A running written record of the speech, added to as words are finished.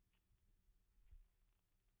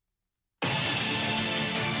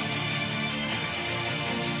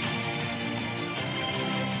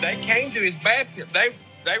they came to his baptism.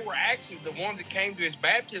 They were actually the ones that came to his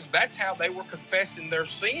baptism. That's how they were confessing their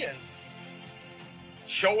sins,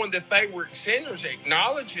 showing that they were sinners,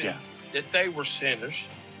 acknowledging that they were sinners.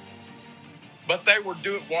 But they were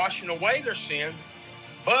washing away their sins.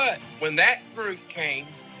 But when that group came,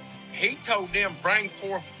 he told them, bring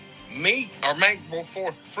forth meat or make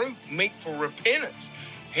forth fruit, meat for repentance.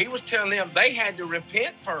 He was telling them they had to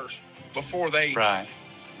repent first before they got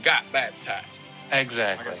baptized.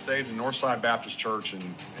 Exactly. I got saved in Northside Baptist Church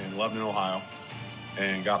in Lebanon, Ohio,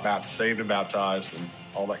 and got saved and baptized and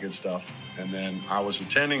all that good stuff. And then I was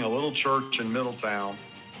attending a little church in Middletown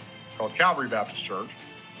called Calvary Baptist Church.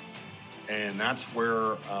 And that's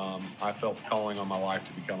where I felt the calling on my life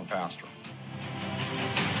to become a pastor.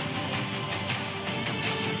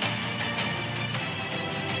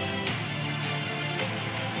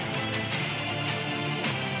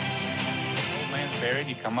 Old man's buried,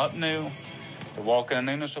 you come up new to walk in the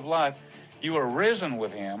newness of life. You are risen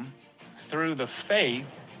with him through the faith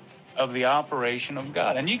of the operation of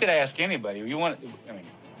God. And you could ask anybody, if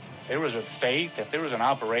there was a faith, if there was an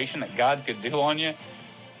operation that God could do on you,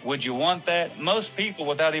 would you want that? Most people,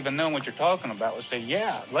 without even knowing what you're talking about, would say,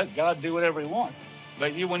 yeah, let God do whatever he wants.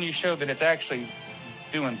 But when you show that it's actually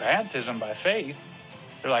doing baptism by faith,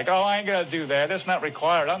 they're like, oh, I ain't got to do that. It's not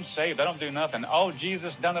required. I'm saved. I don't do nothing. Oh,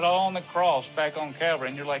 Jesus done it all on the cross back on Calvary.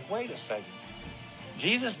 And you're like, wait a second.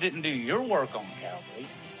 Jesus didn't do your work on Calvary.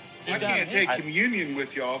 I can't take communion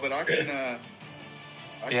with y'all, but I can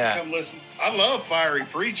come listen. I love fiery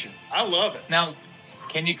preaching. I love it. Now,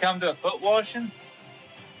 can you come to a foot washing?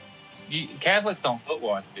 Catholics don't foot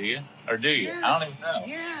wash, do you? Or do you? Yes, I don't even know.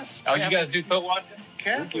 Yes. Oh, you guys do foot washing?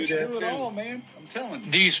 Catholics do it all, man. I'm telling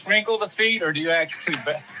you. Do you sprinkle the feet, or do you actually...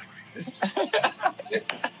 Just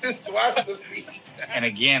wash the feet. And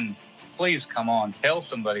again, please come on, tell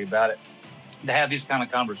somebody about it, to have these kind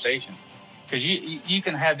of conversations. Because you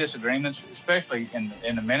can have disagreements, especially in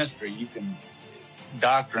the ministry.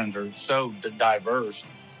 Doctrines are so diverse.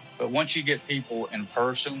 But once you get people in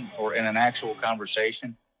person or in an actual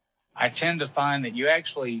conversation, I tend to find that you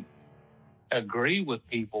actually agree with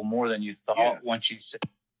people more than you thought once you sit.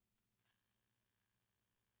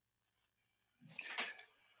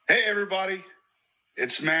 Hey, everybody.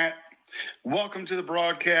 It's Matt. Welcome to the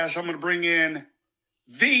broadcast. I'm going to bring in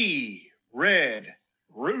the Red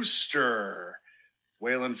Rooster,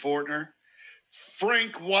 Waylon Fortner,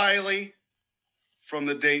 Frank Wiley from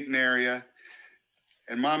the Dayton area,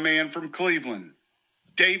 and my man from Cleveland,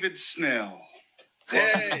 David Snell.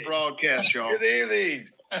 Welcome to the broadcast, y'all. Good evening.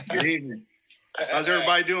 Good evening. How's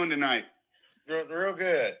everybody doing tonight? Real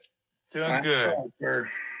good. Doing good.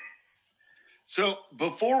 So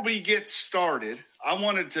before we get started, I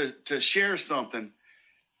wanted to share something.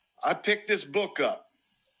 I picked this book up,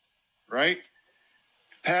 right?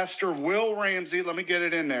 Pastor Will Ramsey. Let me get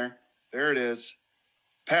it in there. There it is.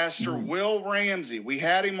 Pastor Will Ramsey. We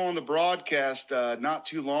had him on the broadcast not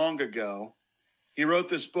too long ago. He wrote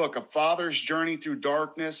this book, A Father's Journey Through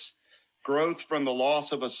Darkness, Growth from the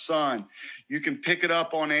Loss of a Son. You can pick it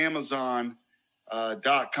up on Amazon.com.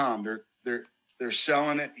 They're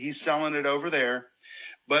selling it. He's selling it over there.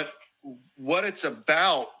 But what it's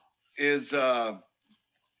about is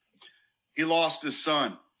he lost his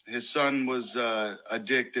son. His son was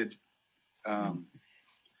addicted,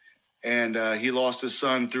 and he lost his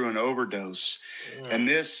son through an overdose. And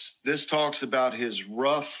this talks about his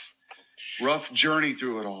rough journey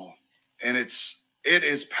through it all. And it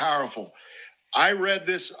is powerful. I read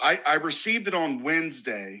this. I received it on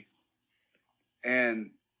Wednesday,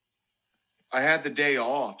 and I had the day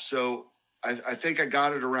off. So I think I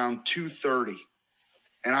got it around 2:30,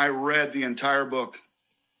 and I read the entire book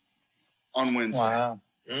on Wednesday. Wow.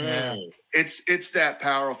 Yeah. It's that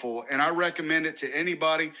powerful, and I recommend it to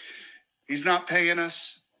anybody. He's not paying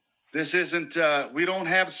us. This isn't, we don't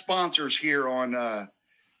have sponsors here on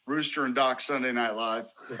Rooster and Doc Sunday Night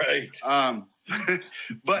Live. Right.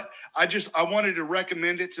 But I wanted to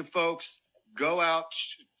recommend it to folks. Go out,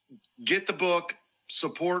 get the book,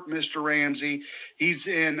 support Mr. Ramsey. He's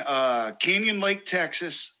in Canyon Lake,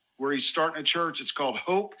 Texas, where he's starting a church. It's called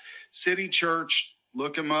Hope City Church.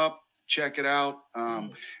 Look him up, check it out.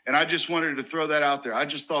 And I just wanted to throw that out there. I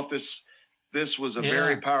just thought this was a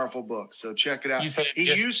very powerful book. So check it out. It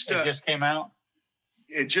just came out?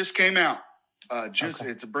 It just came out.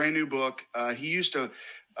 It's a brand new book. He used to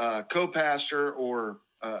co-pastor or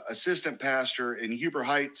assistant pastor in Huber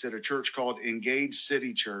Heights at a church called Engage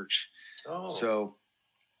City Church. Oh. So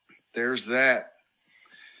there's that.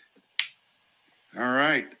 All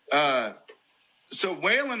right. So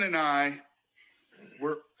Waylon and I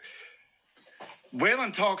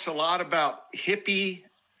Waylon talks a lot about hippie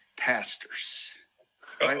pastors.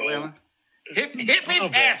 Right, Waylon? Hippie Little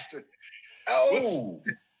bit. pastor. Oh,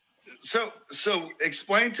 So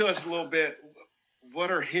explain to us a little bit,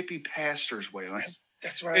 what are hippie pastors, Waylon?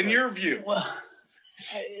 that's right. In your view. Well,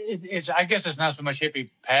 I guess it's not so much hippie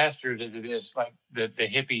pastors as it is like the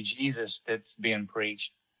hippie Jesus that's being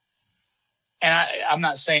preached. And I'm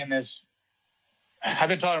not saying this, I've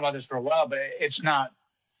been talking about this for a while, but it's not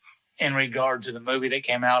in regard to the movie that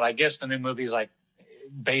came out. I guess the new movie is like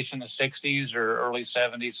based in the 60s or early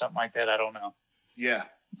 70s, something like that. I don't know. Yeah.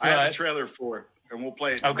 I have a trailer for it, and we'll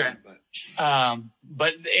play it. Okay.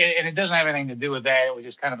 But it doesn't have anything to do with that. It was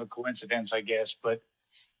just kind of a coincidence, I guess. But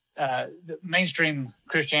the mainstream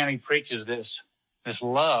Christianity preaches this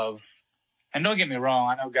love. And don't get me wrong,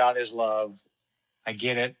 I know God is love. I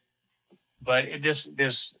get it. But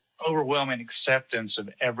this overwhelming acceptance of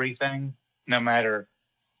everything, no matter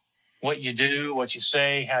what you do, what you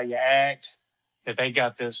say, how you act, that they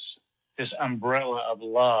got this umbrella of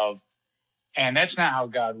love. And that's not how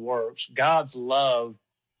God works. God's love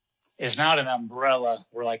is not an umbrella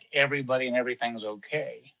where like everybody and everything's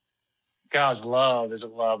okay. God's love is a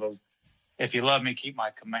love of, if you love me, keep my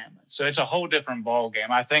commandments. So it's a whole different ballgame.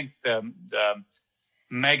 I think the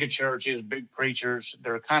mega churches, big preachers,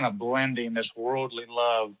 they're kind of blending this worldly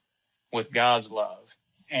love with God's love.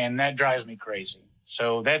 And that drives me crazy.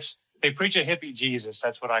 So they preach a hippie Jesus.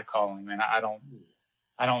 That's what I call him. And I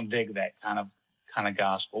don't dig that kind of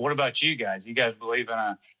gospel. What about you guys? You guys believe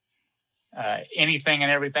in anything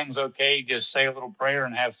and everything's okay? Just say a little prayer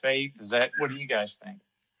and have faith. What do you guys think?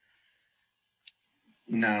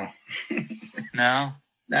 No. No?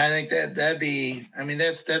 I think that'd be, I mean,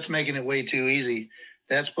 that's making it way too easy.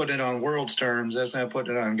 That's putting it on world's terms. That's not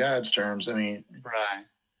putting it on God's terms. I mean, right.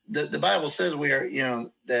 The Bible says we are,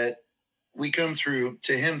 that we come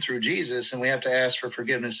to him through Jesus, and we have to ask for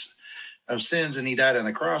forgiveness of sins, and he died on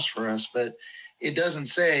the cross for us. But it doesn't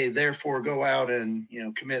say, therefore, go out and,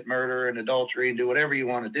 commit murder and adultery and do whatever you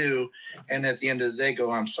want to do. And at the end of the day,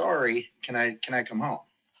 go, I'm sorry. Can I come home?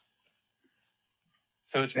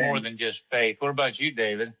 So it's more than just faith. What about you,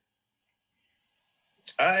 David?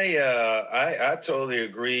 I totally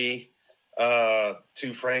agree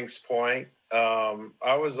to Frank's point.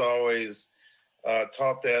 I was always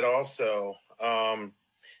taught that also. And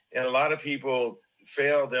a lot of people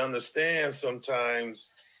fail to understand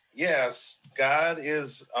sometimes. Yes, God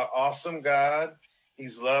is an awesome God.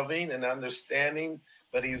 He's loving and understanding,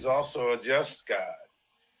 but he's also a just God.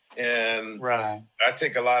 And right. I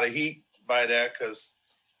take a lot of heat by that because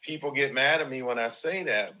people get mad at me when I say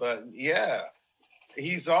that. But yeah,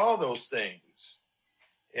 he's all those things.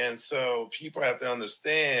 And so people have to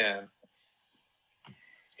understand.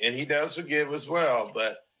 And he does forgive as well.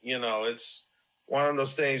 But, it's one of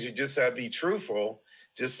those things you just have to be truthful,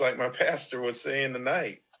 just like my pastor was saying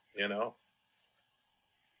tonight.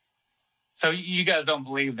 So you guys don't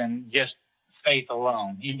believe in just faith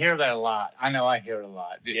alone. You hear that a lot. I know I hear it a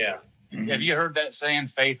lot. Yeah. Have you heard that saying,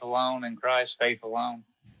 faith alone in Christ, faith alone?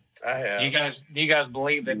 I have. Do you guys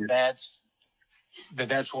believe that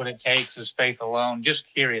that's what it takes, is faith alone? Just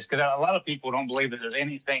curious, because a lot of people don't believe that there's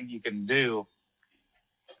anything you can do,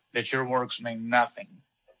 that your works mean nothing.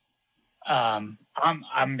 I'm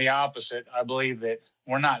the opposite. I believe that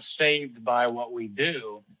we're not saved by what we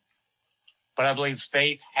do, but I believe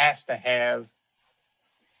faith has to have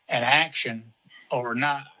an action, or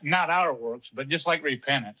not our works, but just like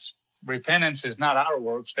repentance. Repentance is not our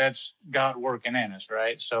works. That's God working in us,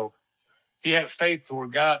 right? So if you have faith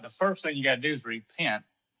toward God, the first thing you got to do is repent.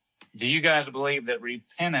 Do you guys believe that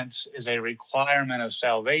repentance is a requirement of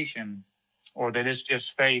salvation, or that it's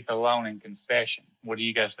just faith alone and confession? What do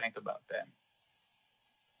you guys think about that?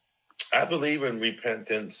 I believe in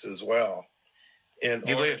repentance as well. You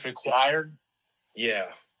believe it's required?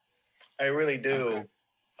 Yeah, I really do. Okay.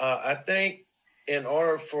 I think in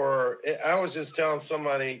order I was just telling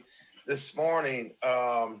somebody this morning,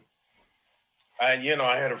 I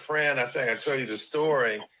had a friend, I think I told you the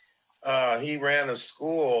story. He ran a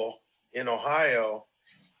school in Ohio,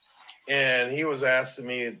 and he was asking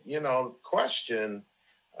me, question,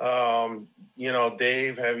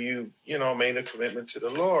 Dave, have you, made a commitment to the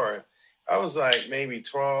Lord? I was like maybe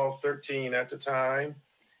 12, 13 at the time.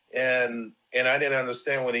 And I didn't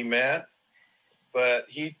understand what he meant, but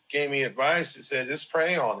he gave me advice. He said, just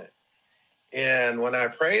pray on it. And when I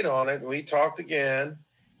prayed on it, we talked again,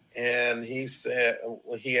 and he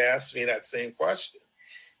asked me that same question.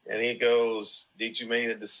 And he goes, did you make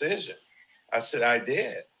a decision? I said, I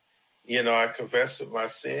did. I confessed with my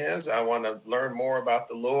sins. I want to learn more about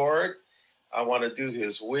the Lord. I want to do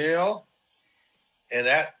his will. And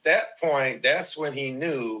at that point, that's when he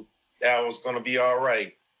knew that I was going to be all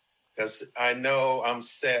right. because I know I'm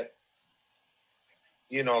set,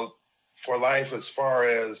 for life as far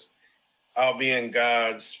as I'll be in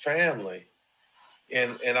God's family.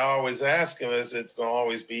 And I always ask him, is it going to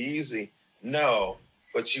always be easy? No,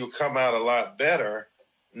 but you come out a lot better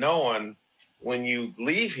knowing when you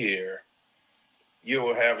leave here, you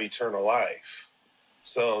will have eternal life.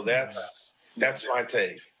 So that's my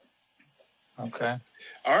take. Okay.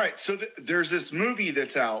 All right. So there's this movie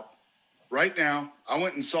that's out right now. I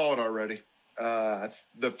went and saw it already.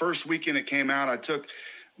 The first weekend it came out, I took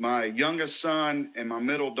my youngest son and my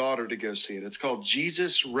middle daughter to go see it. It's called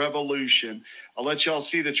Jesus Revolution. I'll let y'all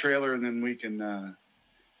see the trailer and then we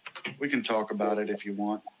can talk about it if you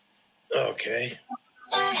want. Okay.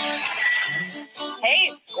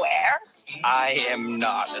 Hey, Square. I am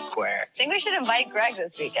not a square. I think we should invite Greg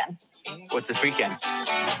this weekend. What's this weekend?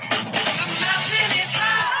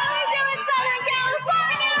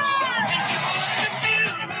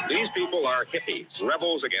 These people are hippies,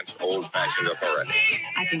 rebels against old-fashioned authority.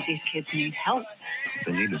 I think these kids need help. What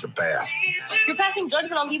they need is a bath. You're passing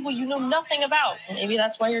judgment on people you know nothing about. And maybe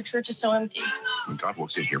that's why your church is so empty. When God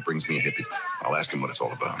walks in here, brings me a hippie, I'll ask him what it's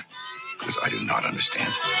all about. Because I do not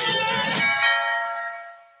understand.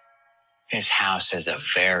 This house has a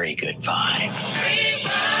very good vibe.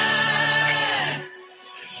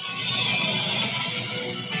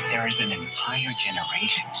 There is an entire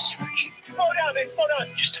generation searching. Slow down, man, slow down.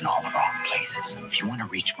 Just in all the wrong places. If you want to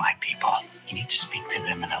reach my people, you need to speak to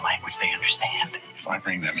them in a language they understand. If I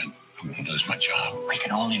bring them in, I'm going to lose my job. We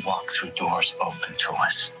can only walk through doors open to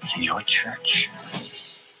us. In your church,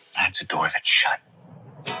 that's a door that's shut.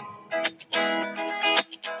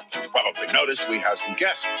 You've probably noticed we have some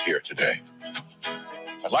guests here today.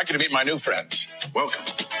 I'd like you to meet my new friends. Welcome.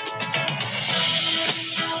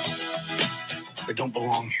 They don't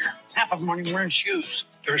belong here. Half of them aren't even wearing shoes.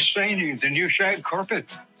 They're staining the new shag carpet.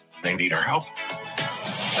 They need our help.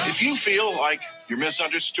 If you feel like you're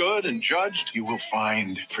misunderstood and judged, you will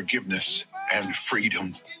find forgiveness and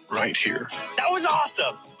freedom right here. That was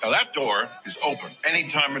awesome. Now, that door is open any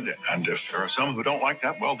time of day. And if there are some who don't like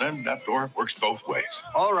that, well, then that door works both ways.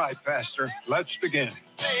 All right, Pastor, let's begin.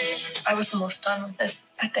 I was almost done with this,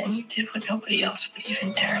 but then you did what nobody else would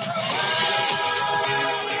even dare.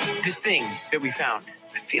 This thing that we found,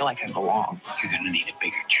 I feel like I belong. You're going to need a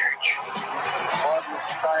bigger church.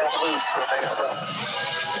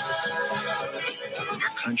 Our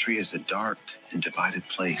country is a dark and divided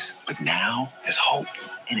place, but now there's hope,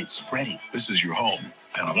 and it's spreading. This is your home,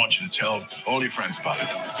 and I want you to tell all your friends about it.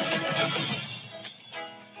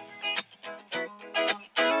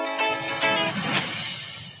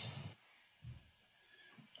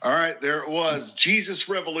 All right, there it was. Jesus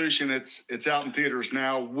Revolution. It's out in theaters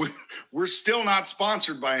now. We're still not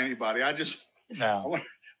sponsored by anybody. I want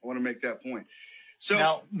to make that point. So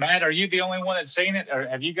now, Matt, are you the only one that's seen it, or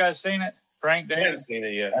have you guys seen it? Frank, Dan? I haven't seen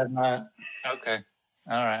it yet. I've not. Okay.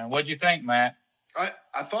 All right. What'd you think, Matt?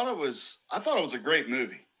 I thought it was a great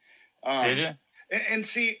movie. Did you? And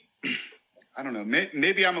see, I don't know.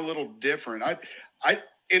 Maybe I'm a little different.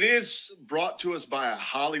 It is brought to us by a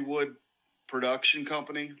Hollywood production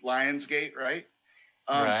company, Lionsgate, right?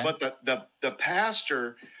 Right. But the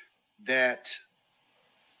pastor that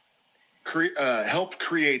helped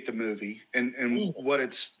create the movie and what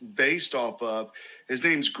it's based off of, his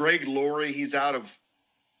name's Greg Laurie. He's out of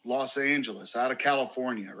Los Angeles, out of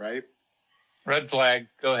California, right? Red flag.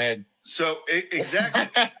 Go ahead. So exactly,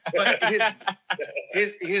 but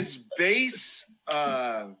his base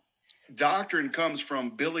doctrine comes from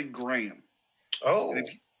Billy Graham. Oh.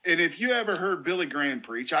 And if you ever heard Billy Graham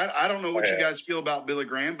preach, I don't know what you guys feel about Billy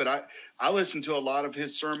Graham, but I listen to a lot of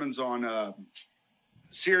his sermons on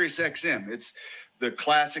Sirius XM. It's the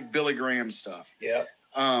classic Billy Graham stuff. Yeah.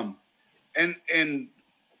 And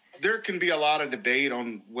there can be a lot of debate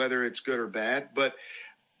on whether it's good or bad, but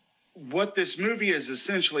what this movie is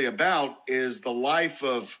essentially about is the life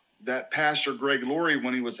of that pastor Greg Laurie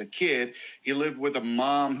when he was a kid. He lived with a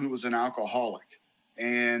mom who was an alcoholic,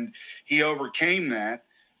 and he overcame that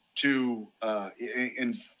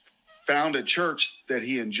and found a church that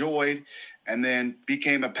he enjoyed, and then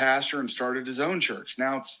became a pastor and started his own church.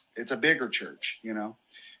 Now it's a bigger church, you know.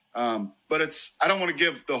 But I don't want to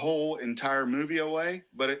give the whole entire movie away,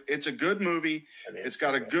 but it's a good movie. It's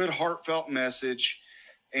got a good heartfelt message.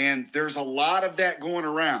 And there's a lot of that going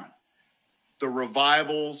around. The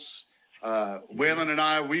revivals. Waylon and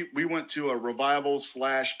I, we went to a revival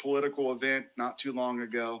 / political event not too long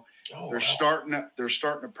ago. Oh, they're starting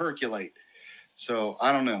to percolate. So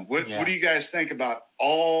I don't know. What do you guys think about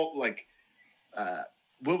all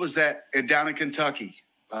what was that down in Kentucky?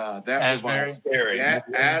 Asbury. Yeah,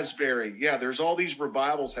 Asbury. Yeah, there's all these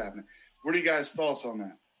revivals happening. What are you guys' thoughts on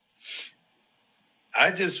that?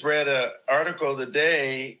 I just read an article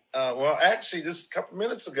today. Actually, just a couple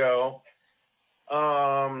minutes ago.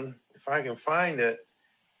 If I can find it,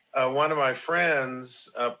 one of my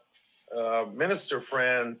friends, minister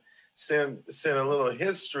friend, sent a little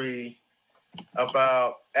history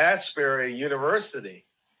about Asbury University.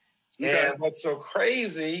 Okay. And what's so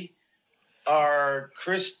crazy are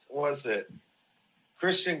Christian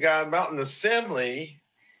God Mountain Assembly.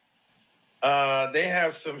 They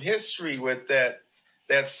have some history with that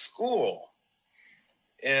school,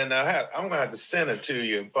 and I'm gonna have to send it to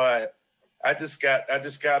you. But I just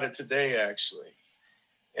got it today, actually,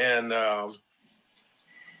 and I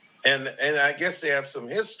guess they have some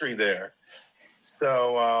history there.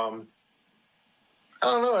 So I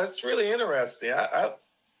don't know. It's really interesting.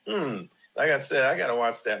 Like I said, I got to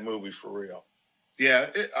watch that movie for real. Yeah,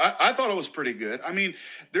 I thought it was pretty good. I mean,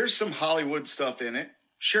 there's some Hollywood stuff in it.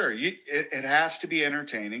 Sure, it has to be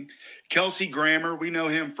entertaining. Kelsey Grammer, we know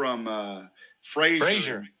him from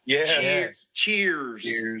Frasier. Yes. Cheers.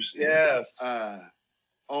 Yes.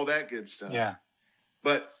 All that good stuff. Yeah.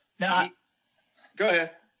 But no, go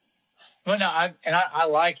ahead. Well, no, I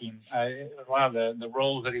like him. A lot of the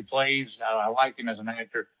roles that he plays, I like him as an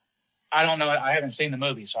actor. I don't know. I haven't seen the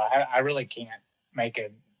movie, so I really can't make a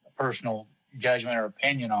personal judgment or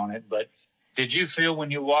opinion on it. But did you feel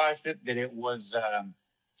when you watched it that it was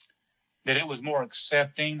more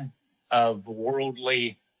accepting of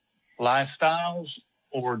worldly lifestyles,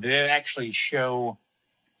 or did it actually show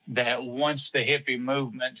that once the hippie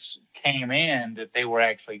movements came in that they were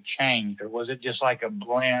actually changed, or was it just like a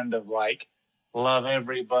blend of like love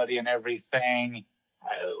everybody and everything?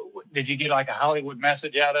 Did you get like a Hollywood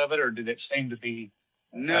message out of it, or did it seem to be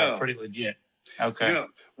pretty legit? Okay. No.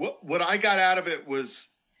 What I got out of it was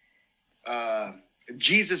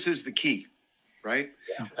Jesus is the key, right?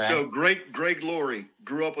 Okay. So Greg Laurie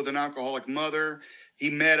grew up with an alcoholic mother. He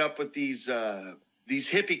met up with these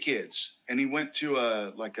hippie kids, and he went to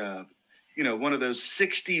one of those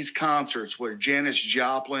 60s concerts where Janis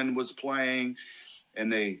Joplin was playing,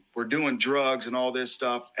 and they were doing drugs and all this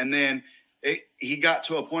stuff. And then he got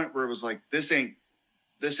to a point where it was like, this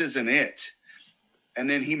isn't it. And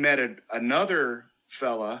then he met another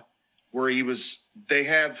fella where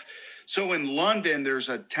so in London, there's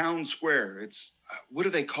a town square. It's, what do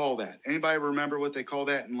they call that? Anybody remember what they call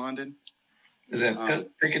that in London? Is that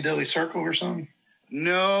Piccadilly Circle or something?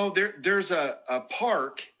 No, there's a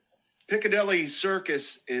park. Piccadilly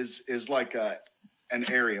Circus is like an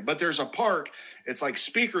area, but there's a park. It's like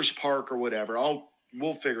Speaker's Park or whatever.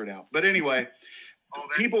 We'll figure it out. But anyway,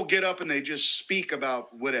 people get up and they just speak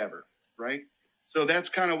about whatever, right? So that's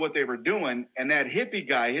kind of what they were doing. And that hippie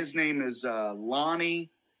guy, his name is Lonnie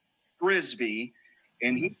Frisbee,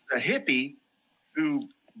 and he's a hippie who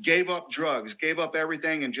gave up drugs, gave up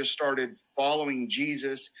everything, and just started following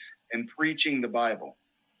Jesus and preaching the Bible.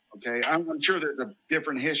 Okay, I'm sure there's a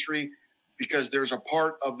different history because there's a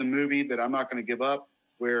part of the movie that I'm not going to give up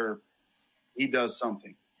where he does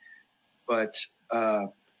something. But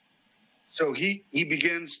so he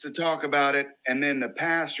begins to talk about it, and then the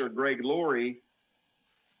pastor, Greg Laurie,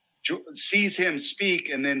 sees him speak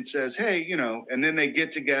and then says, hey, and then they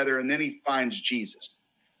get together, and then he finds Jesus.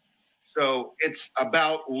 So it's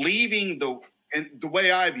about leaving and the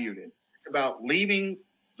way I viewed it, it's about leaving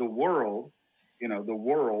the world,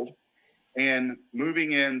 and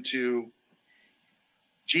moving into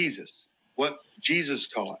Jesus, what Jesus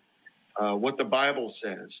taught, what the Bible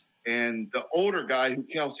says. And the older guy who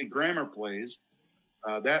Kelsey Grammer plays,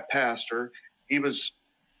 that pastor, he was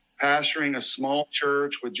pastoring a small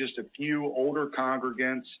church with just a few older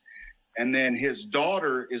congregants. And then his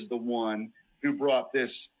daughter is the one who brought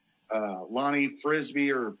this Lonnie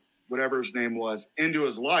Frisbee or whatever his name was into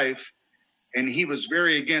his life. And he was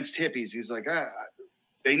very against hippies. He's like,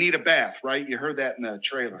 they need a bath, right? You heard that in the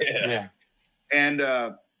trailer. Yeah. And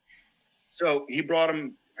so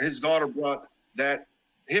his daughter brought that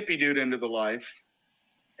hippie dude into the life.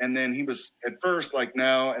 And then he was at first like,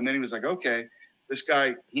 no. And then he was like, okay, this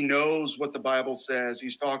guy, he knows what the Bible says.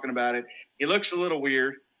 He's talking about it. He looks a little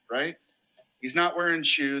weird, right? He's not wearing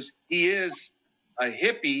shoes. He is a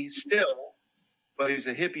hippie still, but he's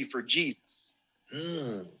a hippie for Jesus.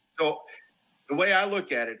 So the way I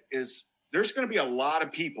look at it is there's going to be a lot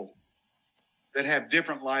of people that have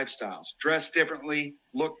different lifestyles, dress differently,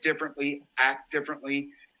 look differently, act differently.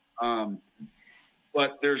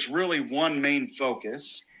 But there's really one main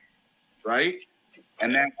focus, right?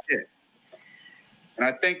 And that's it. And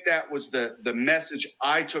I think that was the message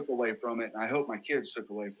I took away from it, and I hope my kids took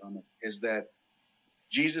away from it, is that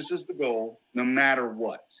Jesus is the goal, no matter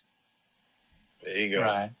what. There you go.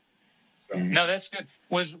 Right. So, No, that's good.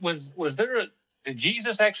 Was there did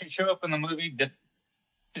Jesus actually show up in the movie?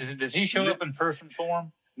 Does he show up in person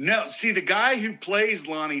form? no, see, the guy who plays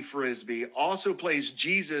Lonnie Frisbee also plays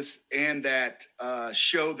Jesus in that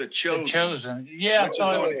show, The Chosen. The Chosen. Yeah, Which is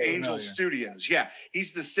on Angel Studios. Yeah,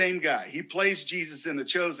 he's the same guy. He plays Jesus in The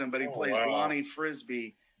Chosen, but he plays Lonnie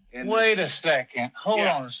Frisbee in Wait this. a second. Hold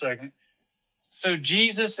on a second. So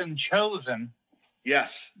Jesus and Chosen,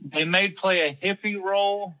 yes, they made play a hippie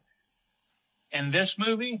role in this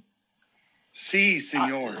movie? Si,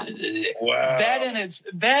 senor. Wow.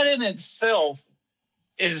 That in itself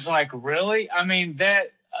is like, really? I mean,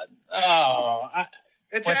 that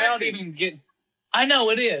it's without acting. even getting, I know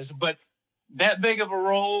it is, but that big of a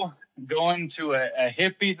role going to a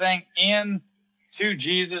hippie thing into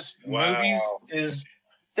Jesus movies is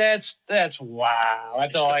that's wow.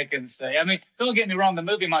 That's all I can say. I mean, don't get me wrong, the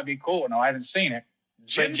movie might be cool. No, I haven't seen it.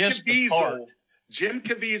 Jim but just the part.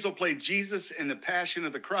 Caviezel played Jesus in The Passion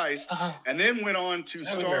of the Christ, and then went on to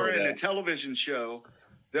star in a television show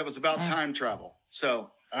that was about time travel.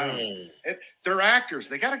 So they're actors;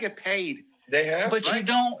 they got to get paid. They have, but right? you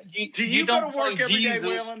don't. Do you don't go to work play every day,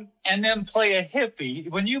 Jesus Waylon? And then play a hippie.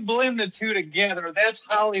 When you blend the two together, that's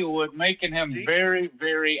Hollywood making him very,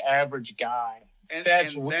 very average guy.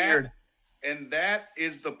 That's weird. That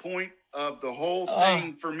is the point of the whole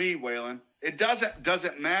thing for me, Waylon. It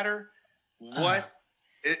doesn't matter what,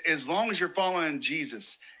 as long as you're following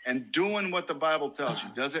Jesus and doing what the Bible tells you.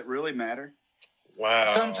 Does it really matter?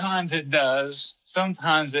 Wow. Sometimes it does.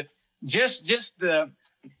 Sometimes it just the.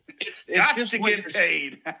 It's got just to get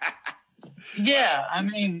paid. Yeah, I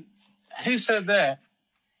mean, who said that?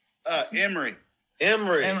 Emery.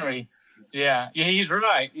 Yeah, he's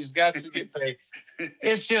right. He's got to get paid.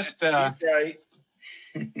 It's just he's right.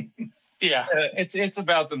 Yeah, it's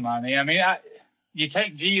about the money. I mean, you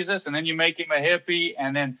take Jesus and then you make him a hippie,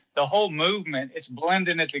 and then the whole movement, it's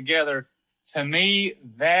blending it together. To me,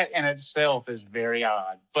 that in itself is very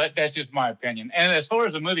odd, but that's just my opinion. And as far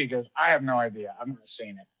as the movie goes, I have no idea. I've never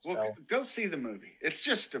seen it. So. Well, go see the movie. It's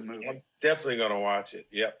just a movie. I'm definitely going to watch it.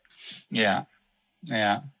 Yep. Yeah.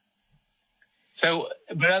 So,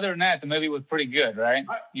 but other than that, the movie was pretty good, right?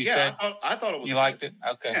 I thought it was. You liked it?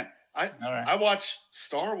 Okay. Yeah, all right. I watch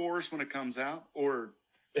Star Wars when it comes out, or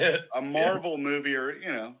a Marvel movie,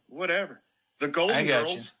 or whatever. The Golden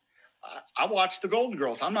Girls. I watch the Golden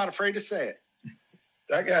Girls. I'm not afraid to say it.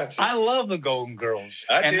 I got you. I love the Golden Girls.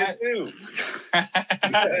 I did too.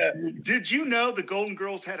 Did you know the Golden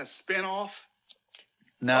Girls had a spinoff?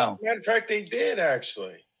 No. Matter of fact, they did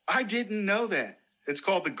actually. I didn't know that. It's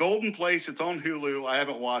called The Golden Place. It's on Hulu. I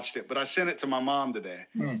haven't watched it, but I sent it to my mom today.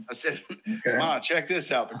 I said, Mom, check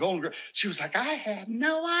this out. The Golden Girls. She was like, I had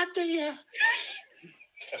no idea.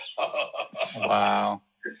 Wow.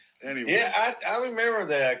 Anyway. Yeah, I remember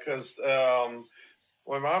that because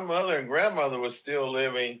when my mother and grandmother was still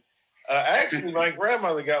living, actually, my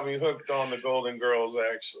grandmother got me hooked on the Golden Girls,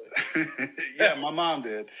 actually. Yeah, my mom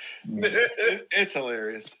did. It's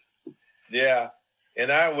hilarious. Yeah,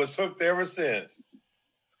 and I was hooked ever since.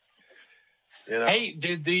 Hey,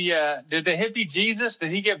 did the hippie Jesus,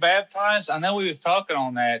 did he get baptized? I know we was talking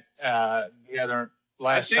on that the other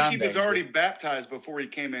last Sunday. I think he was already baptized before he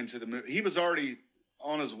came into the movie. He was already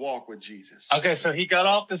on his walk with Jesus. Okay, so he got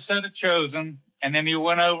off the set of Chosen, and then he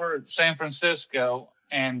went over to San Francisco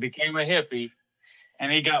and became a hippie,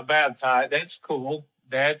 and he got baptized. That's cool.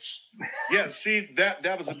 That's see,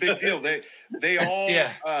 that was a big deal. They all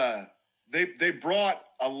they brought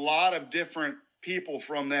a lot of different people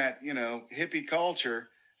from that hippie culture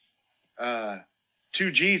to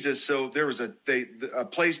Jesus. So there was a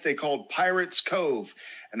place they called Pirates Cove,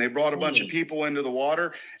 and they brought a bunch of people into the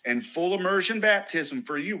water and full immersion baptism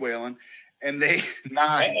for you, Waylon. And they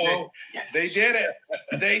did it.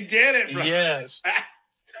 They did it, bro. Yes.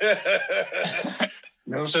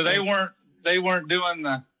 So they weren't doing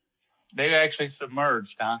they actually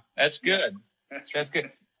submerged, huh? That's good. That's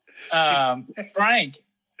good. Frank,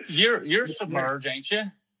 you're submerged, ain't you?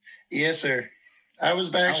 Yes, sir. I was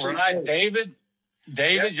back. All right, David,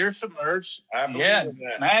 you're submerged. I believe in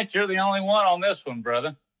that. Matt, you're the only one on this one,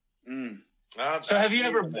 brother. So have you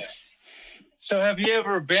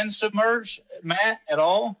ever been submerged, Matt, at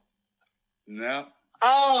all? No.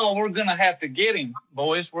 Oh, we're gonna have to get him,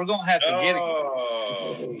 boys. We're gonna have to get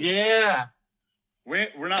him. Yeah.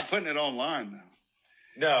 We're not putting it online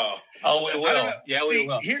though. No. Oh, we will. Yeah, we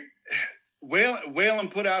will. Here, Waylon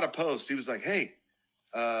put out a post. He was like, "Hey,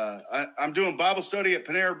 I'm doing Bible study at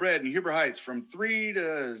Panera Bread in Huber Heights from 3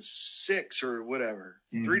 to 6 or whatever,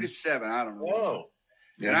 3 to 7. I don't know." Whoa.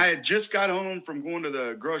 And I had just got home from going to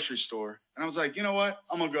the grocery store. And I was like, you know what?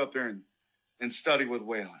 I'm going to go up there and study with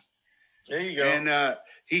Waylon. There you go. And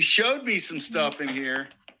he showed me some stuff in here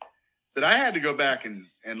that I had to go back and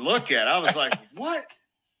look at. I was like, what?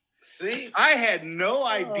 See? I had no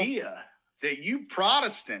idea that you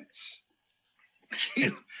Protestants,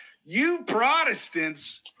 you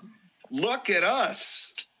Protestants look at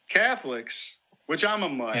us Catholics, which I'm a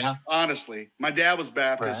mutt, honestly. My dad was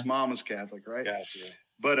Baptist, Mom was Catholic, right? Gotcha.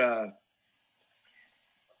 But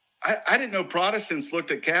I didn't know Protestants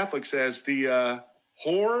looked at Catholics as the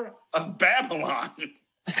whore of Babylon.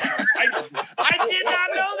 I did not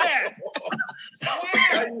know that.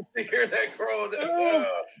 I used to hear that growing up.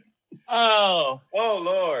 Oh,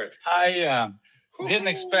 Lord! I didn't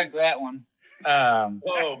expect that one.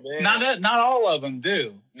 Oh man! Not all of them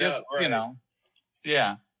do. Just right. you know,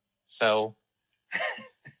 yeah. So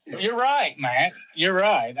you're right, Matt. You're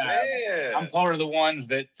right. I'm part of the ones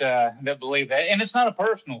that believe that, and it's not a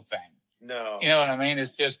personal thing. No, you know what I mean.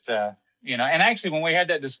 It's just you know. And actually, when we had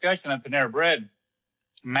that discussion at Panera Bread,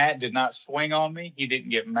 Matt did not swing on me. He didn't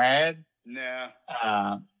get mad. No.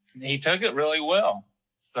 He took it really well.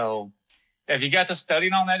 So, have you got to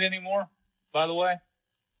studying on that anymore, by the way?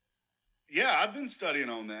 Yeah, I've been studying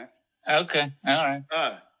on that. Okay. All right.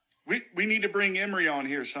 We need to bring Emery on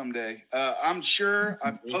here someday. I'm sure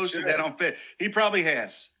I've posted that on Facebook. He probably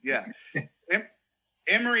has. Yeah.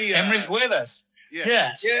 Emery's with us.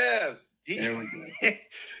 Yeah. Yes.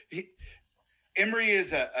 Emery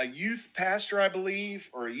is a youth pastor, I believe,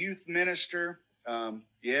 or a youth minister.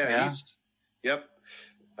 He's yep.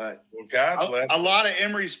 Well, God bless. A lot of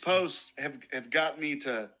Emery's posts have got me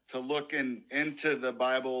to look into the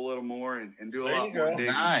Bible a little more and do a lot more digging.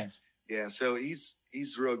 Nice. Yeah, so he's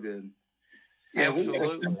real good. Yeah, we had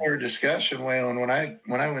a similar discussion, Waylon,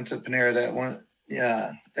 when I went to Panera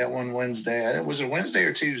that one Wednesday. Was it Wednesday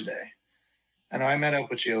or Tuesday? I know I met up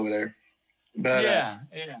with you over there. But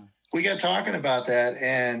we got talking about that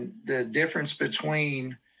and the difference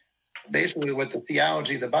between basically what the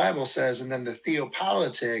theology of the Bible says and then the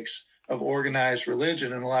theopolitics of organized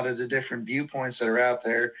religion and a lot of the different viewpoints that are out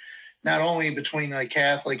there, not only between like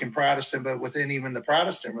Catholic and Protestant, but within even the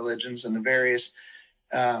Protestant religions and the various,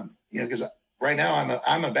 because right now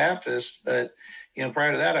I'm a Baptist, but,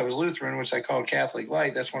 prior to that I was Lutheran, which I called Catholic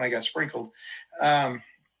Light. That's when I got sprinkled.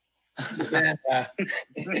 Then,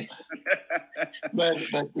 but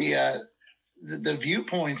the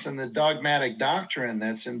viewpoints and the dogmatic doctrine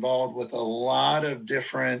that's involved with a lot of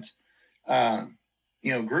different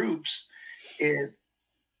groups, it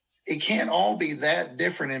can't all be that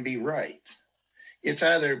different and be right. It's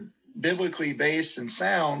either biblically based and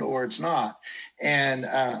sound or it's not. And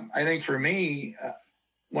I think for me,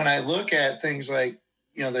 when I look at things like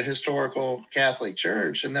the historical Catholic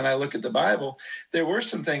Church, and then I look at the Bible, there were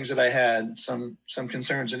some things that I had some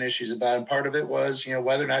concerns and issues about. And part of it was,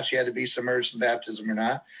 whether or not you had to be submerged in baptism or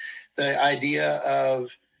not. The idea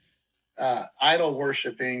of idol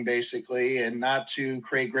worshiping, basically, and not to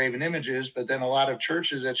create graven images. But then a lot of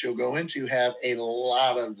churches that you'll go into have a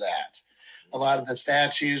lot of that. A lot of the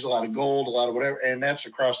statues, a lot of gold, a lot of whatever, and that's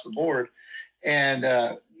across the board. And,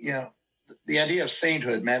 the idea of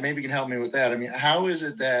sainthood, Matt, maybe you can help me with that. I mean, how is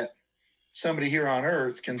it that somebody here on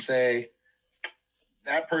earth can say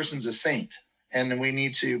that person's a saint and we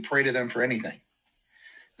need to pray to them for anything?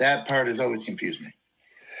 That part has always confused me.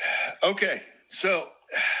 Okay, so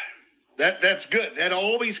that's good. That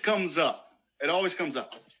always comes up. It always comes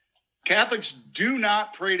up. Catholics do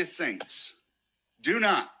not pray to saints. Do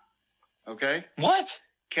not. Okay? What?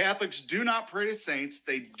 Catholics do not pray to saints.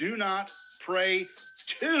 They do not pray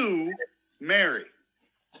to Mary.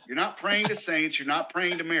 You're not praying to saints. You're not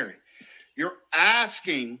praying to Mary. You're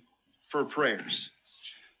asking for prayers.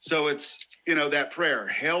 So it's, that prayer,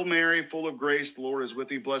 Hail Mary, full of grace, the Lord is with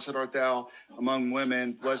thee. Blessed art thou among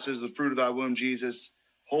women. Blessed is the fruit of thy womb, Jesus.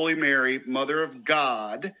 Holy Mary, Mother of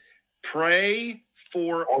God, pray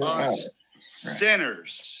for us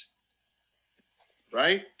sinners.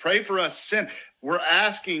 Right? Pray for us sinners. We're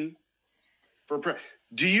asking for prayer.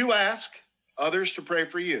 Do you ask others to pray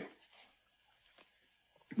for you?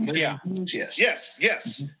 Yeah. Yes. Yes.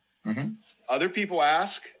 Yes. Mm-hmm. Other people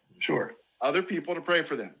ask. Sure. Other people to pray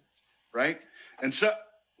for them. Right? And so,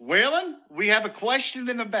 Waylon, we have a question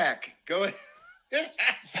in the back. Go ahead.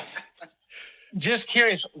 Just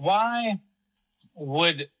curious, why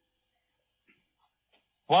would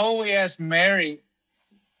we ask Mary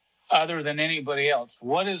other than anybody else?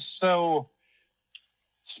 What is so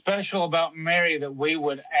special about Mary that we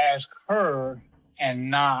would ask her and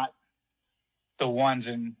not the ones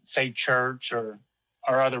in, say, church or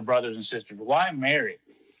our other brothers and sisters? Why Mary?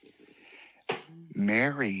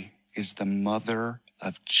 Mary is the mother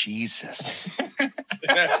of Jesus.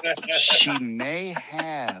 She may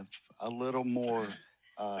have a little more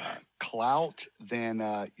clout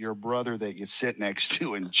than your brother that you sit next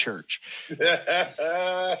to in church.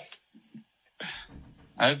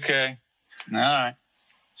 Okay. All right.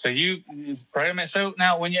 So you pray. So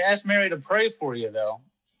now when you ask Mary to pray for you, though,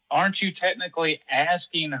 aren't you technically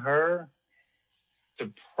asking her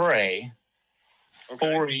to pray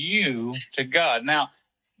for you to God? Now,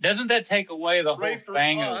 doesn't that take away the pray whole for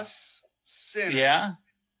thing us, sinners. Yeah.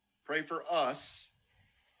 Pray for us.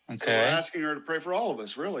 Okay. So we're asking her to pray for all of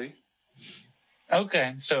us, really.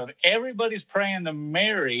 Okay. So if everybody's praying to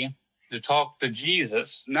Mary to talk to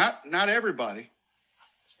Jesus. Not everybody.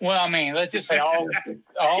 Well, I mean, let's just say all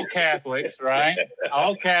Catholics, right?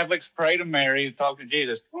 All Catholics pray to Mary to talk to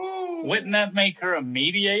Jesus. Ooh. Wouldn't that make her a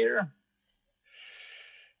mediator?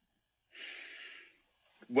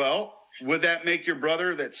 Well, would that make your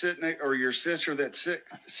brother that or your sister that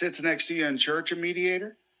sits next to you in church a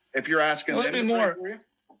mediator? If you're asking them to pray for you?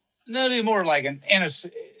 No, it'd be more like an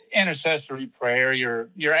intercessory prayer.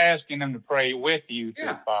 You're asking them to pray with you to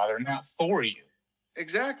the Father, not for you.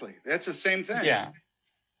 Exactly. That's the same thing. Yeah.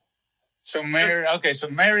 So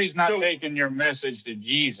Mary's not taking your message to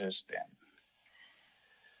Jesus then.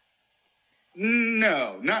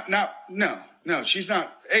 No, she's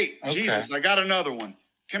not. Hey, okay. Jesus, I got another one.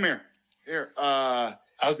 Come here.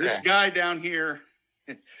 This guy down here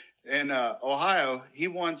in Ohio, he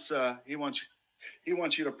wants you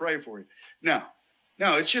to pray for you. No,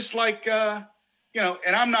 it's just like and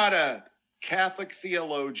I'm not a Catholic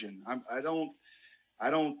theologian. I don't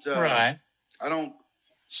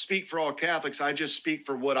speak for all Catholics. I just speak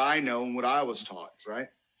for what I know and what I was taught, right?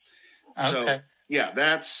 Okay. So yeah,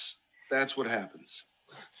 that's what happens.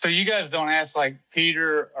 So you guys don't ask like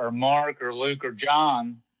Peter or Mark or Luke or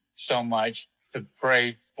John so much to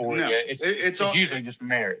pray for you. It's usually just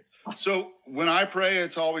Mary. So when I pray,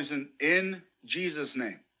 it's always in Jesus'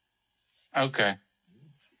 name. Okay.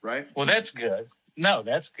 Right? Well, that's good. No,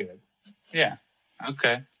 that's good. Yeah.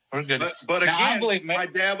 Okay. We're good. But now, again, my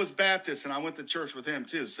dad was Baptist, and I went to church with him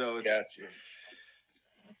too. So it's gotcha.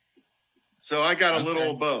 So I got a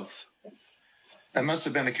little of both. That must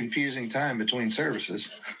have been a confusing time between services.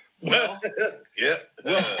 Well, yeah.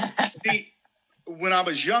 Well, see, when I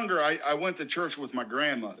was younger, I went to church with my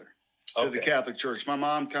grandmother to the Catholic Church. My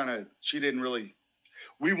mom she didn't really.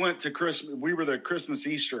 We went to Christmas. We were the Christmas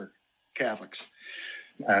Easter Catholics.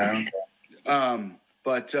 But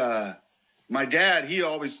my dad, he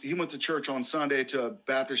went to church on Sunday to a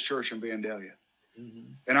Baptist church in Vandalia.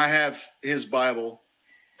 Mm-hmm. And I have his Bible.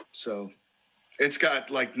 So it's got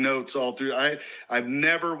like notes all through. I've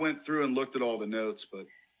never went through and looked at all the notes, but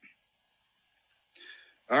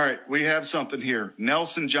all right, we have something here.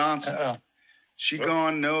 Nelson Johnson. Uh-oh. She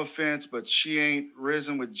gone, no offense, but she ain't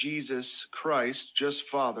risen with Jesus Christ, just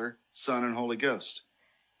Father, Son, and Holy Ghost.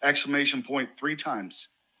 Exclamation point 3 times.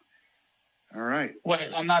 All right. Wait,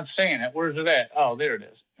 I'm not saying it. Where's it at? Oh, there it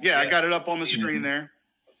is. Yeah, I got it up on the screen there.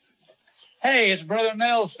 Hey, it's Brother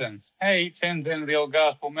Nelson. Hey, he tunes into the old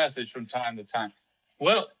gospel message from time to time.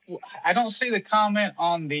 Well, I don't see the comment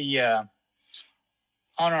on the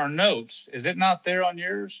on our notes. Is it not there on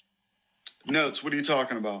yours? Notes? What are you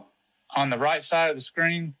talking about? On the right side of the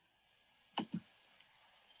screen?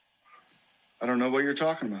 I don't know what you're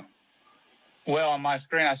talking about. Well, on my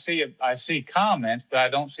screen, I see comments, but I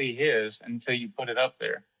don't see his until you put it up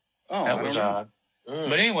there. Oh, that was odd.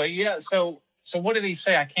 But anyway, yeah. So what did he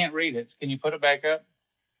say? I can't read it. Can you put it back up?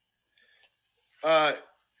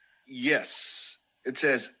 Yes. It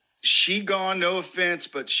says, she gone, no offense,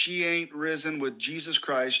 but she ain't risen with Jesus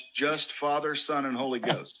Christ, just Father, Son, and Holy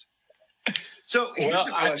Ghost. So here's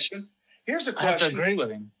a question. Here's a question. I have to agree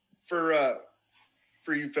with him. For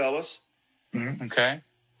you fellas. Mm-hmm. Okay.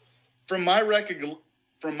 From my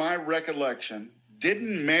recollection,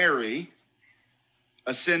 didn't Mary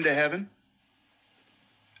ascend to heaven?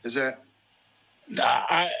 Is that?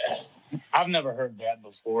 I've never heard that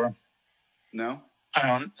before. No?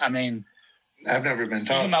 I've never been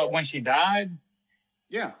taught. About when she died?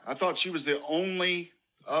 Yeah, I thought she was the only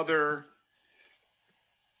other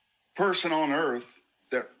person on earth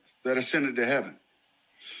that ascended to heaven.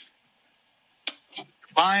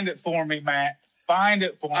 Find it for me, Matt. Find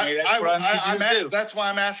it for me. That's why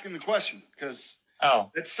I'm asking the question, because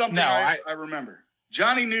it's something I remember.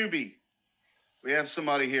 Johnny Newby, we have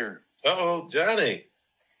somebody here. Uh-oh, Johnny.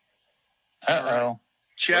 Uh-oh. Right.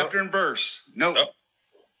 Chapter and verse. Nope.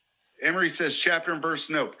 Emery says chapter and verse.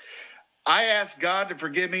 Nope. I ask God to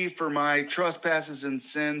forgive me for my trespasses and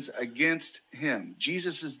sins against him.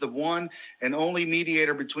 Jesus is the one and only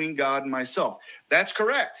mediator between God and myself. That's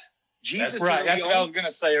correct. Jesus That's right. is That's what I was going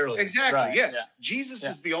to say earlier. Exactly. Right. Yes. Yeah. Jesus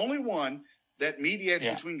is the only one that mediates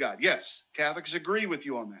between God. Yes. Catholics agree with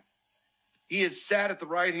you on that. He is sat at the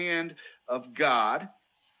right hand of God.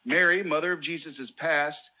 Mary, mother of Jesus, is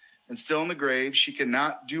passed and still in the grave. She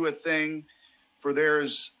cannot do a thing, for there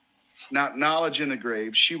is not knowledge in the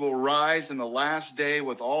grave. She will rise in the last day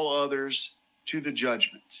with all others to the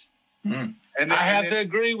judgment. Mm. And I have to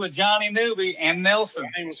agree with Johnny Newby and Nelson.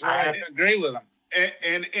 I have to agree with them.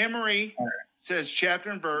 And Emery says chapter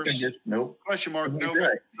and verse. Nope. Question mark. No.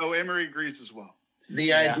 Right. So Emery agrees as well.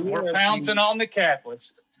 The idea we're pouncing on the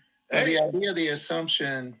Catholics. The idea of the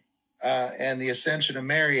Assumption and the Ascension of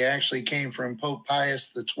Mary actually came from Pope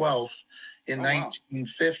Pius XII in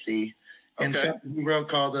 1950. And something he wrote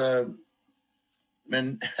called the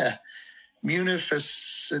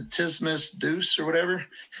Munificentismus Deus or whatever.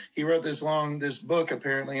 He wrote this book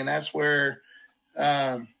apparently, and that's where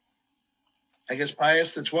I guess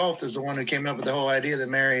Pius XII is the one who came up with the whole idea that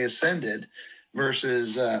Mary ascended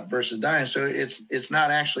versus dying. So it's not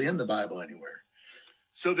actually in the Bible anywhere.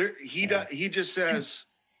 So there he just says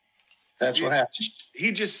that's what happened.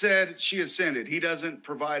 He just said she ascended. He doesn't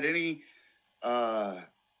provide any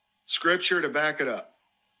scripture to back it up.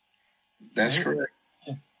 That's correct.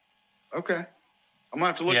 Okay. I'm gonna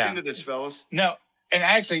have to look into this, fellas. No, and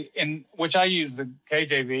actually, in which I use the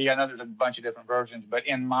KJV. I know there's a bunch of different versions, but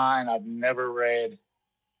in mine, I've never read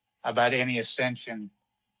about any ascension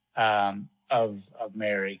of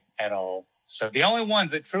Mary at all. So the only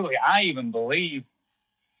ones that truly I even believe.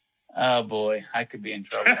 Oh boy, I could be in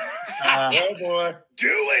trouble. Oh boy, do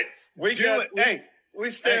it. We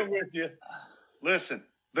stand with you. Listen.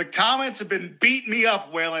 The comments have been beating me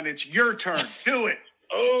up, Waylon. It's your turn. Do it.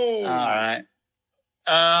 Oh. All right.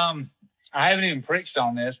 I haven't even preached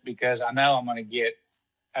on this because I know I'm going to get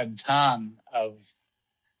a ton of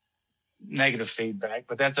negative feedback,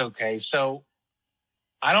 but that's okay. So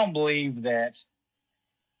I don't believe that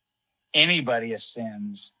anybody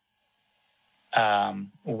ascends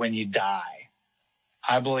when you die.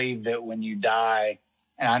 I believe that when you die,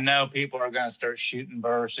 and I know people are going to start shooting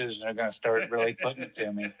verses and they're going to start really putting it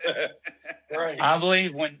to me. Right. I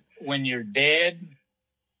believe when you're dead,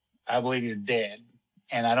 I believe you're dead.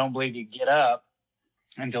 And I don't believe you get up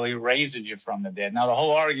until he raises you from the dead. Now, the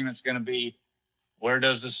whole argument's going to be, where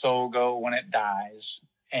does the soul go when it dies?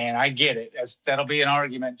 And I get it. That'll be an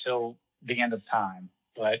argument till the end of time.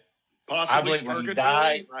 But possibly I believe when you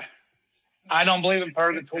die, I don't believe in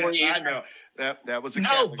purgatory either. I know. That was a no,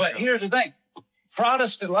 Catholic but joke. Here's the thing. A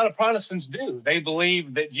lot of Protestants do. They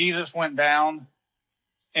believe that Jesus went down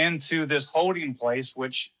into this holding place,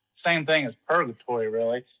 which same thing as purgatory,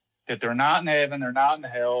 really, that they're not in heaven, they're not in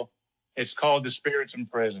hell. It's called the spirits in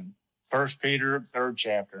prison. 1 Peter, 3rd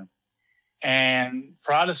chapter. And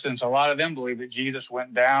Protestants, a lot of them believe that Jesus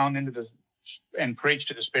went down into this and preached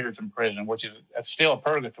to the spirits in prison, which is still a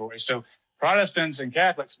purgatory. So Protestants and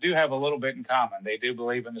Catholics do have a little bit in common. They do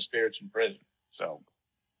believe in the spirits in prison. So,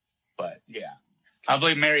 but yeah. I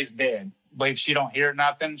believe Mary's dead. I believe she don't hear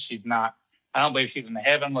nothing. She's not. I don't believe she's in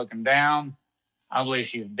heaven looking down. I believe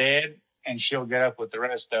she's dead, and she'll get up with the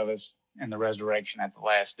rest of us in the resurrection at the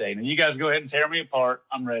last day. Now, you guys go ahead and tear me apart.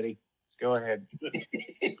 I'm ready. Go ahead.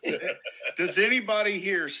 Does anybody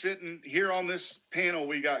here sitting here on this panel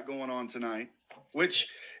we got going on tonight, which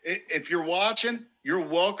if you're watching, you're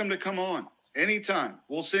welcome to come on anytime.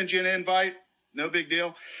 We'll send you an invite. No big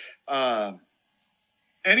deal.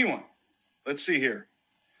 Anyone. Let's see here.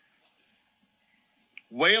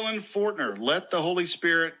 Waylon Fortner, let the Holy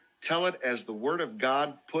Spirit tell it as the Word of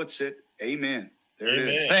God puts it. Amen. There it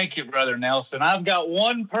is. Thank you, Brother Nelson. I've got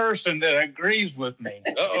one person that agrees with me.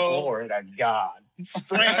 Glory to God.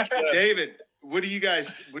 Frank, David, what do you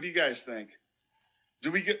guys think? Do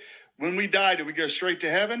we when we die, do we go straight to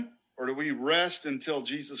heaven, or do we rest until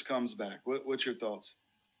Jesus comes back? What's your thoughts?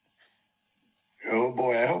 Oh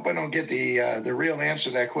boy, I hope I don't get the real answer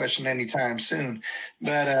to that question anytime soon.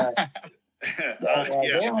 But I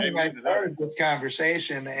started this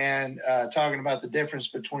conversation and talking about the difference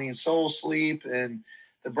between soul sleep and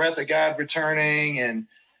the breath of God returning, and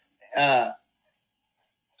I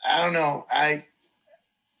don't know. I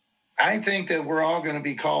think that we're all going to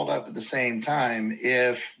be called up at the same time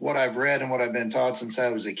if what I've read and what I've been taught since I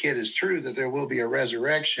was a kid is true, that there will be a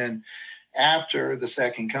resurrection after the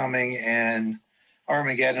second coming and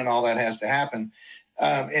Armageddon and all that has to happen.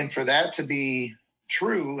 And for that to be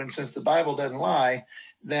true, and since the Bible doesn't lie,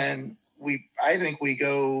 then I think we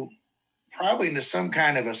go probably into some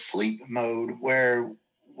kind of a sleep mode where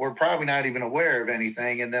we're probably not even aware of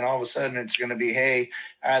anything. And then all of a sudden it's going to be, hey,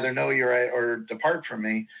 either know you're right or depart from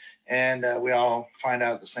me. And we all find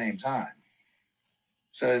out at the same time.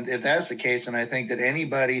 So if that's the case, and I think that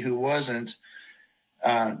anybody who wasn't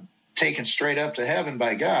taken straight up to heaven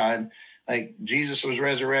by God, like Jesus was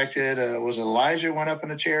resurrected, was Elijah went up in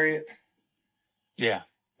a chariot? Yeah.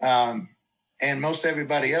 And most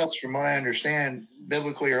everybody else, from what I understand,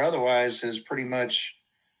 biblically or otherwise, has pretty much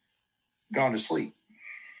gone to sleep.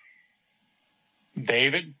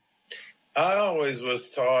 David? I always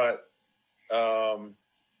was taught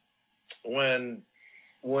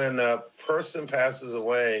when a person passes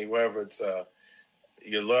away, whether it's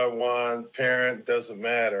your loved one, parent, doesn't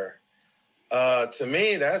matter. To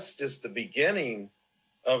me, that's just the beginning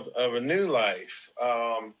of a new life.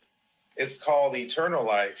 It's called eternal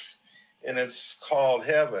life, and it's called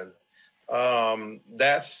heaven.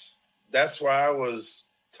 That's why I was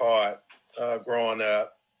taught growing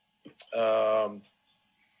up.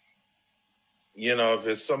 If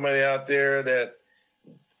there's somebody out there that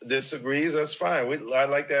disagrees, that's fine. I'd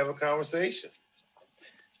like to have a conversation.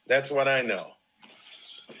 That's what I know.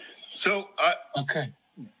 So, okay,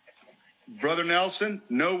 Brother Nelson,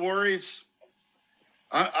 no worries.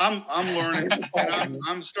 I'm learning, and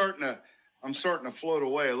I'm starting to float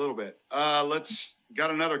away a little bit. Got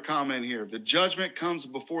another comment here. The judgment comes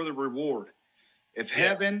before the reward. If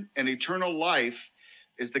heaven and eternal life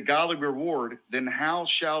is the godly reward, then how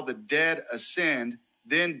shall the dead ascend,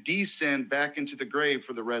 then descend back into the grave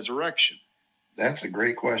for the resurrection? That's a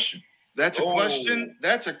great question. That's a question.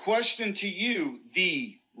 That's a question to you,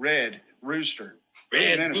 the Red Rooster.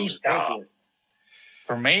 Red Rooster.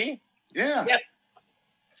 For me? Yeah.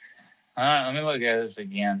 All right, let me look at this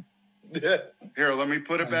again. Here, let me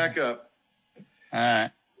put it back up. All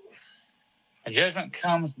right. The judgment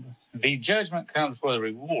comes for the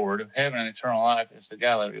reward of heaven and eternal life is the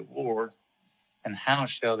godly reward. And how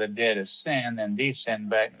shall the dead ascend and descend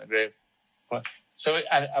back into the grave? So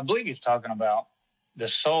I believe he's talking about the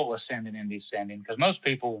soul ascending and descending, because most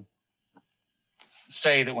people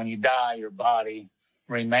say that when you die, your body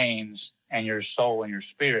remains and your soul and your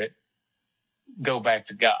spirit go back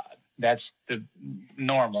to God. That's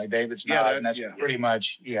normally David's nodding. That's pretty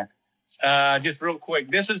much, just real quick,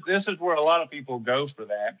 this is where a lot of people go for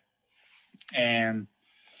that. And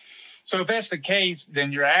so if that's the case,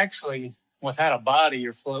 then you're actually without a body,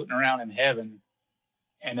 you're floating around in heaven.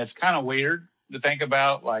 And it's kind of weird to think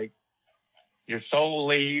about, like your soul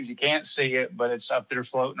leaves, you can't see it, but it's up there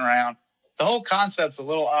floating around. The whole concept's a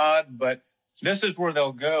little odd, but this is where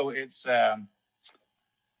they'll go. It's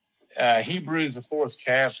Hebrews, the 4th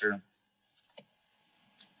chapter.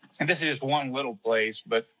 And this is just one little place,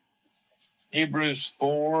 but Hebrews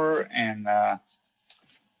 4 and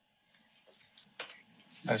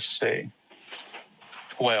let's see,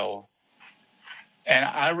 12. And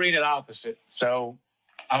I read it opposite, so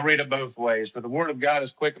I'll read it both ways. For the word of God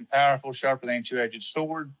is quick and powerful, sharper than a two-edged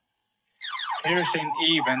sword, piercing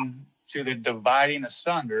even to the dividing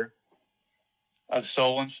asunder of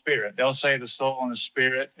soul and spirit. They'll say the soul and the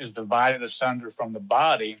spirit is divided asunder from the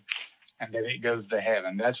body, and that it goes to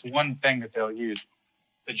heaven. That's one thing that they'll use.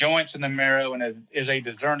 The joints and the marrow, and is a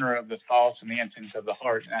discerner of the thoughts and the intents of the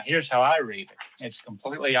heart. Now, here's how I read it. It's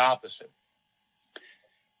completely opposite.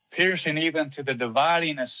 Piercing even to the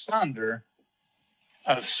dividing asunder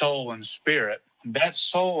of soul and spirit. That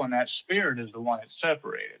soul and that spirit is the one that's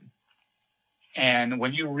separated. And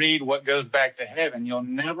when you read what goes back to heaven, you'll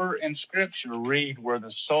never in Scripture read where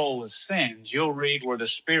the soul ascends. You'll read where the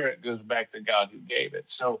spirit goes back to God who gave it.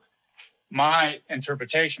 So my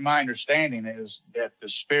interpretation, my understanding is that the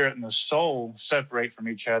spirit and the soul separate from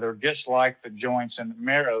each other, just like the joints and the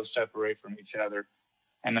marrow separate from each other,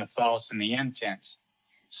 and the thoughts and the intents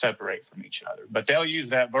separate from each other. But they'll use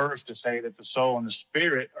that verse to say that the soul and the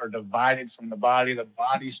spirit are divided from the body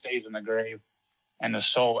stays in the grave, and the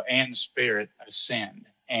soul and spirit ascend.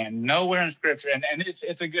 And nowhere in Scripture, and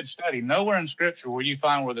it's a good study, nowhere in Scripture will you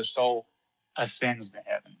find where the soul ascends to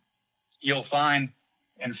heaven. You'll find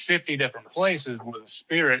in 50 different places where the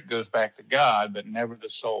spirit goes back to God, but never the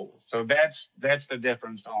soul. So that's the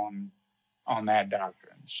difference on that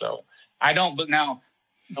doctrine. So I don't, but now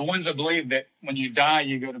the ones that believe that when you die,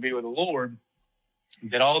 you go to be with the Lord,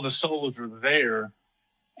 that all the souls are there,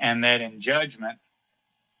 and that in judgment,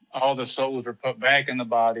 all the souls are put back in the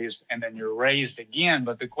bodies, and then you're raised again.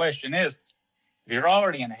 But the question is, if you're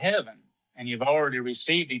already in heaven and you've already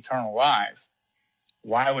received eternal life,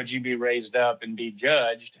 why would you be raised up and be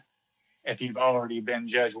judged if you've already been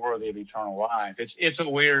judged worthy of eternal life?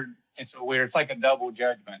 It's like a double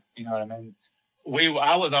judgment. You know what I mean?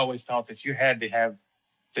 I was always taught that you had to have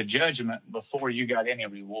to judgment before you got any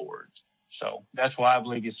rewards. So that's why I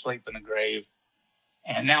believe you sleep in the grave.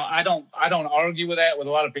 And now I don't argue with that with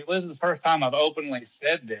a lot of people. This is the first time I've openly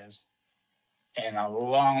said this in a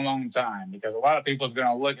long, long time, because a lot of people are going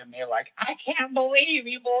to look at me like, I can't believe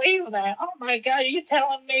you believe that. Oh my God, are you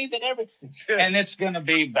telling me that and it's going to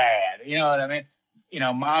be bad. You know what I mean? You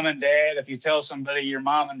know, mom and dad, if you tell somebody your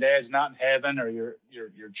mom and dad's not in heaven, or your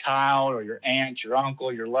child or your aunt, your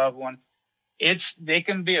uncle, your loved one, they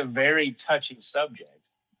can be a very touchy subject.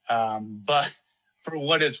 But for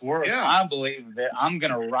what it's worth, I believe that I'm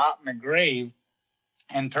going to rot in the grave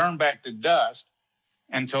and turn back to dust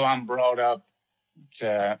until I'm brought up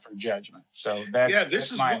for judgment. So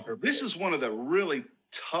this is one of the really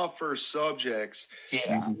tougher subjects.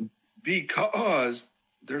 Yeah. Because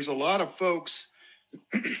there's a lot of folks,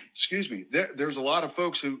 excuse me, there's a lot of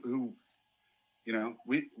folks who you know,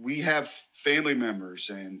 we have family members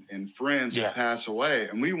and friends that pass away,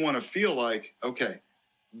 and we want to feel like, okay,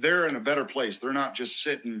 they're in a better place. They're not just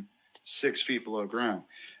sitting 6 feet below ground.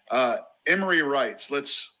 Emery writes,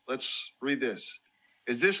 let's read this.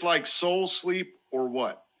 Is this like soul sleep or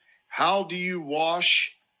what? How do you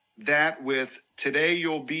wash that with today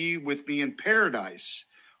you'll be with me in paradise,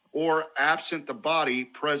 or absent the body,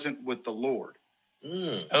 present with the Lord?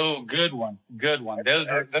 Oh, good one. Good one. Those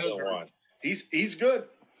are one. He's good.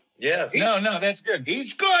 Yes. No, that's good.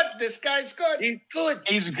 He's good. This guy's good. He's good.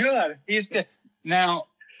 He's good. He's good. Now,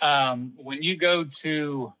 when you go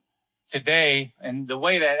to today, and the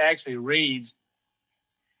way that actually reads,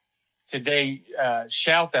 today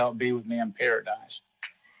shalt thou be with me in paradise.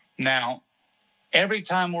 Now, every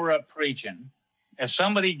time we're up preaching, if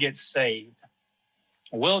somebody gets saved,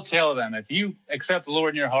 we'll tell them, if you accept the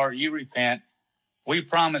Lord in your heart, you repent, we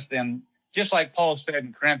promise them, just like Paul said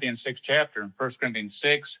in Corinthians 6 chapter, in 1 Corinthians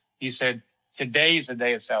 6, he said, today's the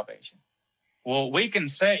day of salvation. Well, we can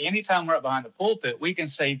say, anytime we're up behind the pulpit, we can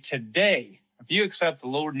say, today, if you accept the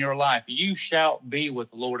Lord in your life, you shall be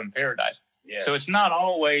with the Lord in paradise. Yes. So it's not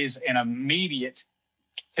always an immediate,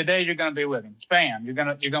 today you're going to be with him. Bam, you're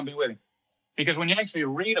going to be with him. Because when you actually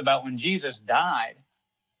read about when Jesus died,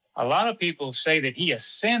 a lot of people say that he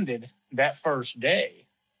ascended that first day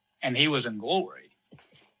and he was in glory.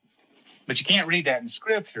 But you can't read that in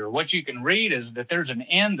Scripture. What you can read is that there's an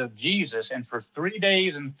end of Jesus, and for 3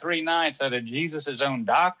 days and 3 nights out of Jesus' own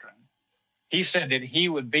doctrine, he said that he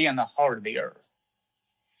would be in the heart of the earth.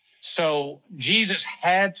 So Jesus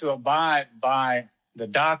had to abide by the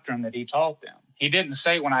doctrine that he taught them. He didn't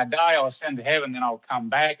say, when I die, I'll ascend to heaven, then I'll come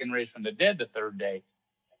back and raise from the dead the 3rd day.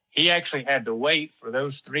 He actually had to wait for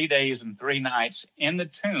those 3 days and 3 nights in the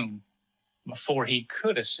tomb before he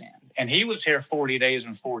could ascend. And he was here 40 days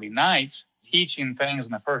and 40 nights teaching things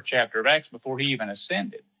in the 1st chapter of Acts before he even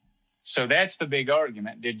ascended. So that's the big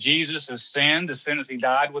argument. Did Jesus ascend as soon as he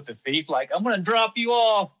died with the thief? Like, I'm going to drop you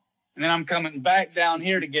off, and then I'm coming back down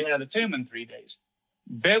here to get out of the tomb in 3 days.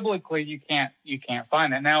 Biblically, you can't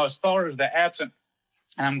find that. Now, as far as the absent,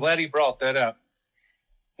 and I'm glad he brought that up.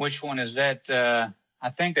 Which one is that? I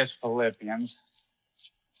think that's Philippians.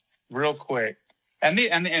 Real quick.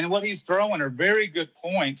 And what he's throwing are very good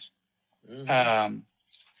points for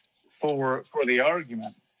the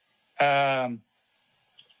argument.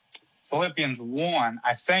 Philippians 1,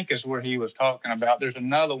 I think, is where he was talking about. There's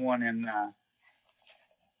another one in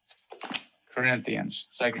Corinthians,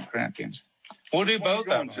 2 Corinthians. We'll do both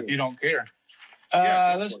of them if you don't care.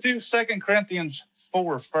 Let's do 2 Corinthians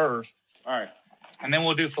 4 first. All right. And then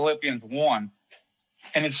we'll do Philippians 1.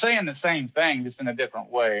 And it's saying the same thing, just in a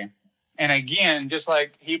different way. And again, just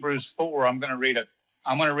like Hebrews 4, I'm going to read it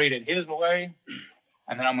his way,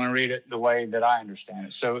 and then I'm going to read it the way that I understand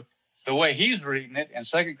it. So the way he's reading it in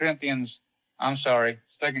 2 Corinthians 5.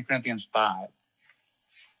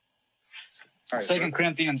 Right, 2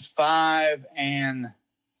 Corinthians 5 and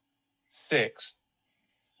 6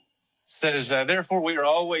 says, therefore we are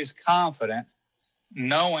always confident,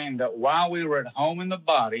 knowing that while we were at home in the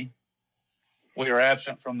body, we are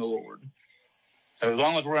absent from the Lord. So as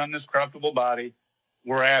long as we're in this corruptible body,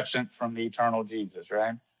 we're absent from the eternal Jesus,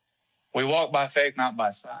 right? We walk by faith, not by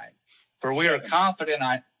sight. For we are confident.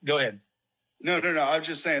 Go ahead. No. I was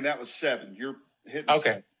just saying that was 7. You're hitting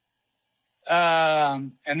okay.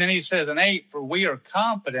 7. And then he says in 8, for we are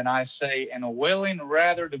confident, I say, and willing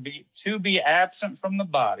rather to be absent from the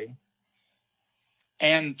body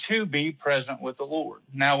and to be present with the Lord.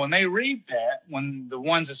 Now, when they read that, when the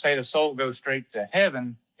ones that say the soul goes straight to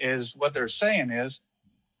heaven, is what they're saying is,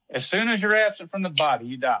 as soon as you're absent from the body,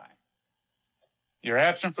 you die. You're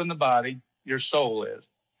absent from the body, your soul is.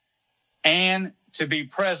 And to be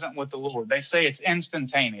present with the Lord. They say it's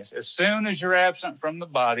instantaneous. As soon as you're absent from the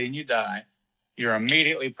body and you die, you're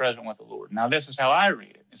immediately present with the Lord. Now, this is how I read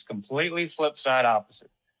it. It's completely flip side opposite.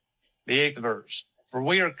 The 8th verse. For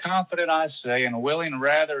we are confident, I say, and willing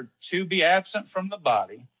rather to be absent from the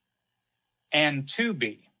body and to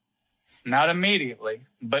be, not immediately,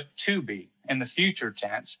 but to be in the future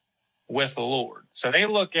tense with the Lord. So they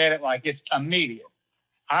look at it like it's immediate.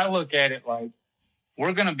 I look at it like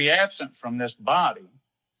we're going to be absent from this body,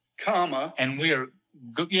 comma, and we are,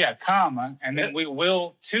 comma, and then we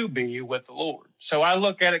will to be with the Lord. So I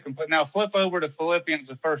look at it completely. Now flip over to Philippians,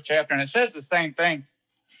 the 1st chapter, and it says the same thing,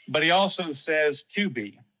 but he also says to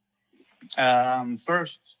be.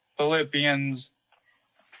 First Philippians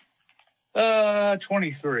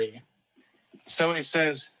 23. So he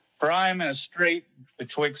says, for I am in a strait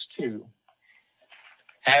betwixt two,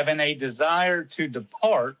 having a desire to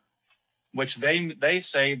depart, which they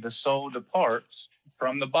say the soul departs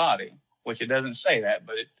from the body, which it doesn't say that,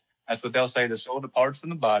 but that's what they'll say, the soul departs from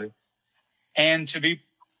the body, and to be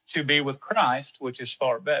with Christ, which is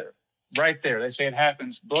far better. Right there, they say it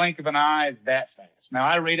happens blink of an eye that fast. Now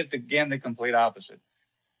I read it again, the complete opposite.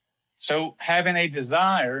 So having a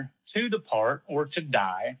desire to depart or to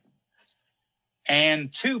die,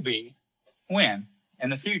 and to be, when? In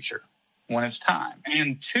the future, when it's time,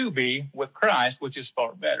 and to be with Christ, which is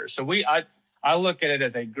far better. So I look at it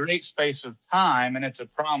as a great space of time, and it's a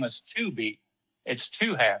promise to be. It's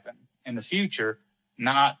to happen in the future,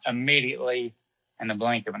 not immediately in the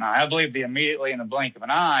blink of an eye. I believe the immediately in the blink of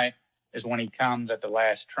an eye is when he comes at the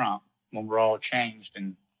last trump, when we're all changed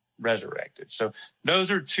and resurrected. So those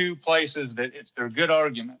are two places that they're good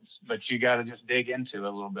arguments, but you got to just dig into a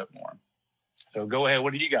little bit more. So go ahead.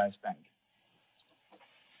 What do you guys think?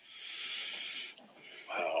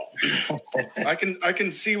 Wow. I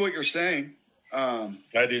can see what you're saying. I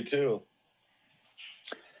do too.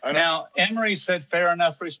 Now, Emery said fair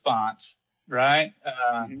enough response, right?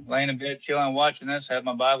 Laying in bed, chilling, watching this, have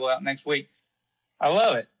my Bible out next week. I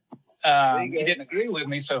love it. He didn't agree with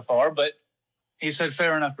me so far, but he said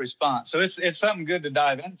fair enough response. So it's something good to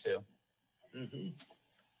dive into. Mm-hmm.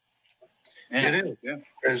 Yeah. It is, yeah.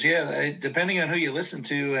 Because depending on who you listen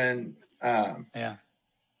to, and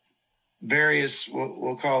various,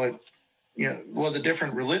 we'll call it, the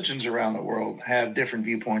different religions around the world have different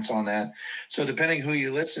viewpoints on that. So depending who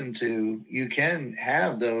you listen to, you can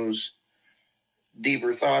have those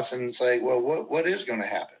deeper thoughts, and it's like, well, what is going to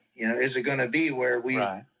happen? Is it going to be where we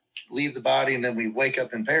leave the body and then we wake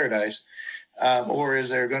up in paradise, or is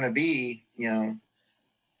there going to be,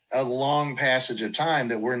 a long passage of time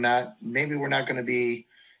that we're not going to be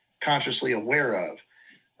consciously aware of?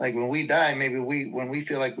 Like when we die, maybe when we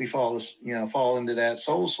feel like we fall into that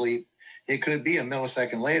soul sleep, it could be a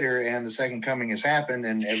millisecond later and the second coming has happened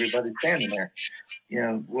and everybody's standing there,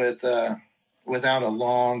 without a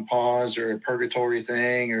long pause or a purgatory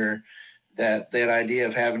thing, or that idea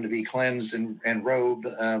of having to be cleansed and robed,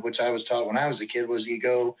 which I was taught when I was a kid, was you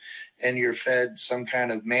go and you're fed some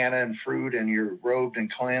kind of manna and fruit and you're robed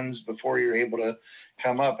and cleansed before you're able to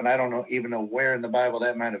come up. And I don't even know where in the Bible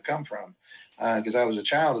that might have come from, because I was a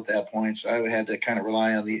child at that point, so I had to kind of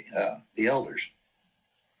rely on the elders.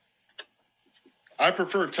 I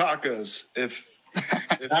prefer tacos. If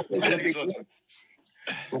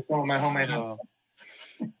with one of my homemade.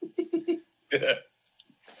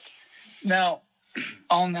 Now,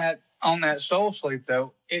 on that soul sleep,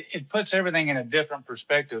 though, it puts everything in a different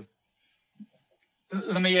perspective.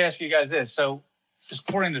 Let me ask you guys this. So,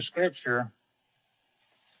 according to Scripture,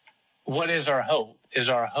 what is our hope? Is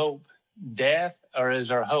our hope death, or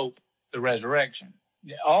is our hope the resurrection?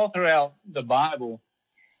 All throughout the Bible,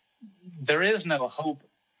 there is no hope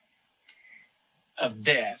of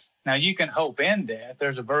death. Now, you can hope in death.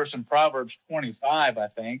 There's a verse in Proverbs 25, I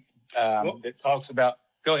think, that talks about.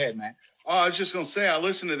 Go ahead, Matt. Oh, I was just going to say, I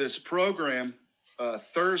listen to this program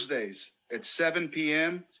Thursdays at 7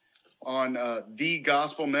 p.m. on the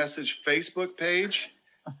Gospel Message Facebook page,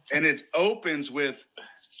 and it opens with,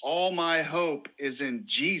 all my hope is in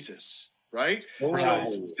Jesus, right? So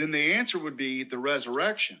then the answer would be the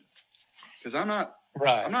resurrection, because I'm not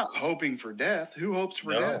hoping for death. Who hopes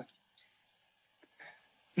for death?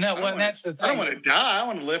 No, well, that's the thing. I don't want to die. I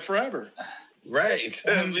want to live forever. Right.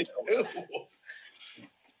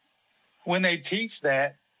 When they teach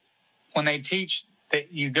that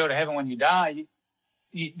you go to heaven when you die,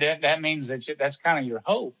 that means that's kind of your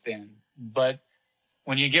hope then. But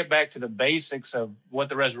when you get back to the basics of what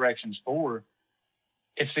the resurrection's for,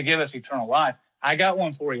 it's to give us eternal life. I got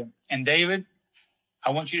one for you. And David,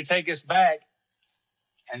 I want you to take us back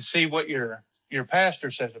and see what your pastor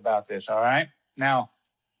says about this, all right? Now,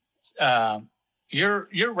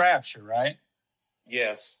 you're rapture, right?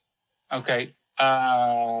 Yes. Okay.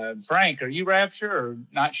 Frank, are you rapture or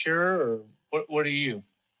not sure, or what are you?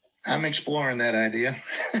 I'm exploring that idea.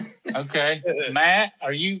 Okay. Matt,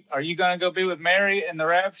 are you going to go be with Mary in the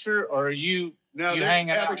rapture, or are you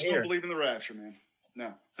hanging out Catholics here? don't believe in the rapture, man.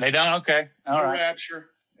 No. They don't? Okay. All no right. rapture.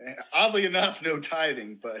 Oddly enough, no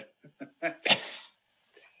tithing, but.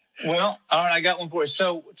 Well, all right, I got one for you.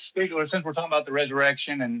 So, since we're talking about the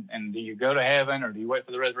resurrection, and do you go to heaven or do you wait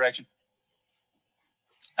for the resurrection?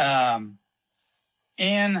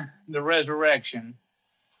 In the resurrection,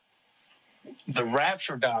 the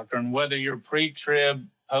rapture doctrine, whether you're pre-trib,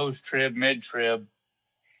 post-trib, mid-trib,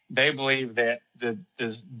 they believe that the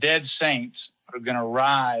dead saints are going to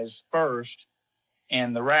rise first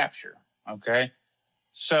in the rapture. Okay,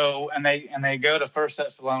 so and they go to 1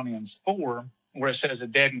 Thessalonians 4, where it says the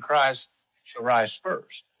dead in Christ shall rise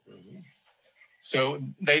first. Mm-hmm. So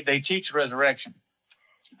they teach resurrection.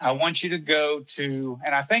 I want you to go to,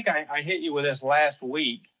 and I think I hit you with this last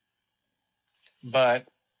week, but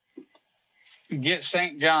get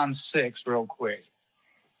St. John 6 real quick.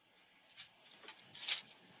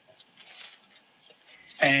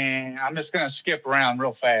 And I'm just going to skip around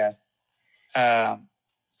real fast.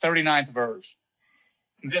 39th verse.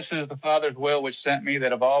 This is the Father's will which sent me,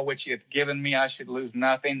 that of all which he hath given me I should lose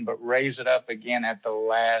nothing, but raise it up again at the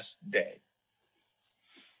last day.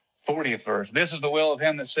 40th verse. This is the will of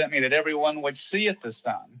him that sent me, that everyone which seeth the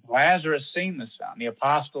Son, Lazarus seen the Son, the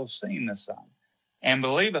apostles seen the Son, and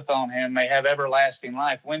believeth on him may have everlasting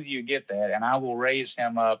life. When do you get that? And I will raise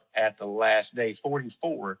him up at the last day.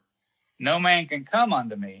 44. No man can come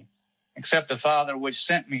unto me, except the Father which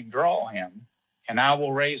sent me draw him, and I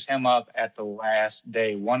will raise him up at the last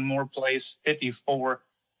day. One more place, 54.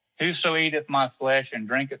 Whoso eateth my flesh and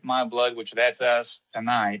drinketh my blood, which that's us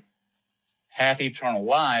tonight, hath eternal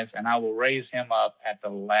life, and I will raise him up at the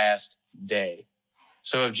last day.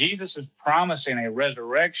 So if Jesus is promising a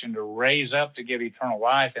resurrection to raise up to give eternal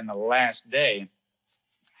life in the last day,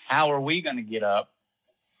 how are we going to get up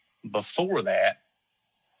before that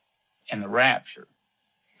in the rapture?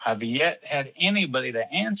 I've yet had anybody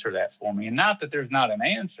to answer that for me. And not that there's not an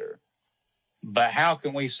answer, but how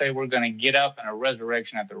can we say we're going to get up in a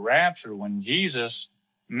resurrection at the rapture when Jesus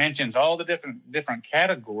mentions all the different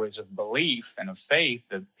categories of belief and of faith,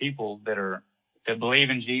 that people that believe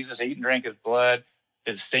in Jesus, eat and drink his blood,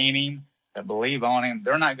 that seen him, that believe on him,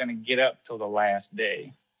 they're not going to get up till the last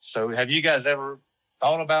day. So have you guys ever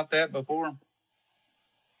thought about that before?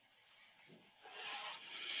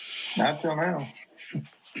 Not till now.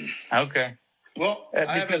 Okay. Well,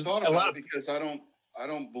 I haven't thought about it because I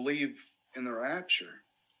don't believe in the rapture.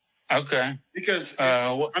 Okay. Because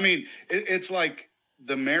it's like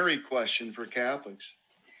the Mary question for Catholics.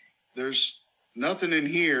 There's nothing in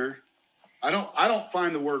here. I don't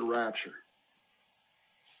find the word rapture.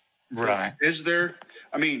 Right. Is there?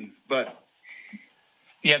 But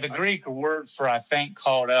yeah, the Greek word for I think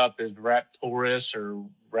called up is rapturus or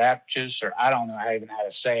raptus, or I don't know even how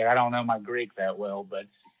to say it. I don't know my Greek that well, but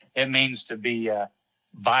it means to be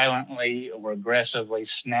violently or aggressively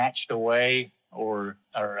snatched away,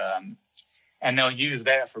 and they'll use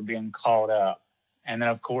that for being called up. And then,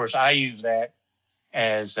 of course, I use that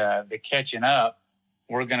as the catching up.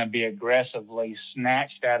 We're going to be aggressively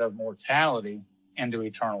snatched out of mortality into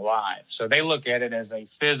eternal life. So they look at it as a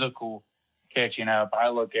physical catching up. I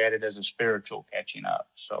look at it as a spiritual catching up.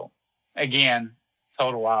 So, again,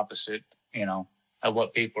 total opposite, of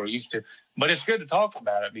what people are used to. But it's good to talk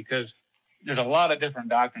about it because there's a lot of different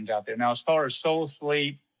doctrines out there. Now, as far as soul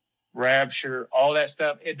sleep, rapture, all that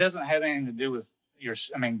stuff, it doesn't have anything to do with you're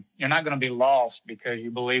not going to be lost because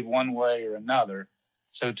you believe one way or another.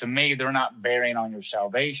 So to me, they're not bearing on your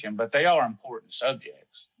salvation, but they are important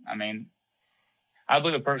subjects. I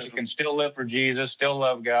believe a person can still live for Jesus, still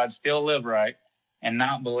love God, still live right, and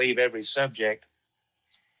not believe every subject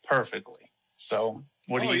perfectly. So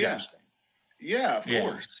what do you guys think? Yeah, of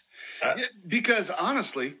course. Because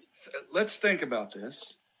honestly, let's think about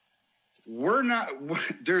this.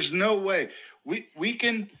 There's no way we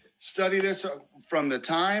can study this from the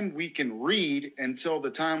time we can read until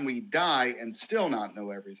the time we die and still not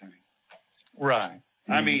know everything. Right.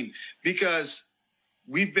 Mm-hmm. Because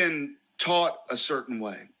we've been taught a certain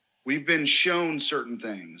way. We've been shown certain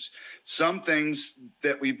things. Some things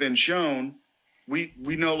that we've been shown, we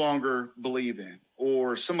no longer believe in.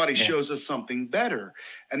 Or somebody shows us something better.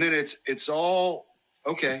 And then it's all,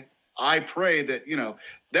 okay, I pray that,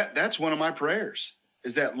 that's one of my prayers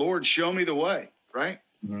is that, Lord, show me the way, right?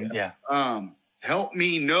 Yeah. Help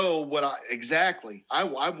me know what I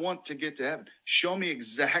want to get to heaven. Show me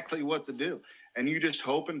exactly what to do. And you just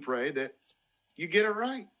hope and pray that you get it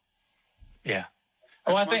right. Yeah.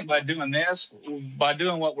 Well, I think by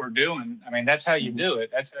doing what we're doing, I mean, that's how you do it.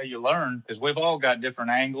 That's how you learn, because we've all got different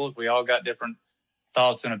angles. We all got different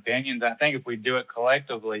thoughts and opinions. I think if we do it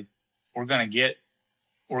collectively, we're going to get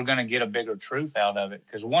a bigger truth out of it,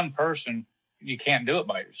 because one person, you can't do it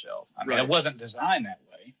by yourself. I mean, It wasn't designed that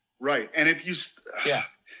way. Right. And if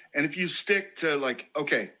you stick to like,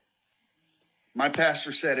 okay, my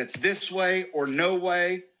pastor said it's this way or no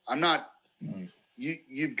way, I'm not,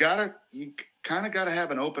 you kind of got to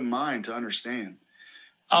have an open mind to understand.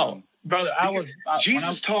 Oh, brother,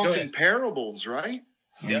 Jesus talked in parables, right?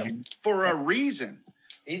 Yeah. For a reason.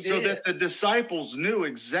 He did. So that the disciples knew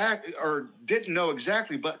exactly, or didn't know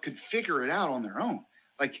exactly, but could figure it out on their own.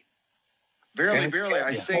 Like, verily, verily,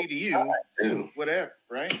 I say to you, whatever,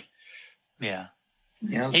 right? Yeah.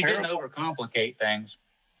 He didn't overcomplicate things.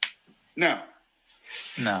 No,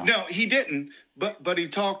 he didn't. But he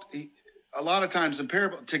talked a lot of times in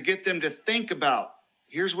parable to get them to think about.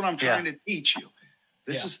 Here's what I'm trying to teach you.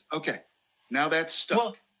 This is okay. Now that's stuck.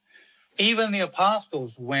 Well, even the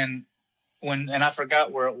apostles, when and I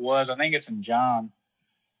forgot where it was. I think it's in John,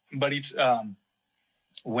 but it's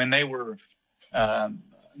when they were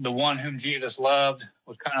the one whom Jesus loved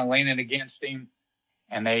was kind of leaning against him,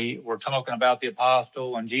 and they were talking about the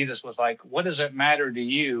apostle, and Jesus was like, "What does it matter to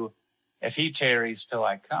you if he tarries till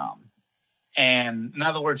I come?" And in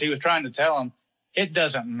other words, he was trying to tell him, it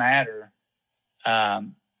doesn't matter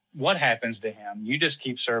what happens to him. You just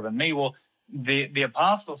keep serving me. Well, the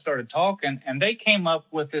apostles started talking, and they came up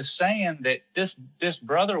with this saying that this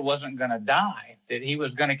brother wasn't going to die, that he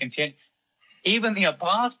was going to continue. Even the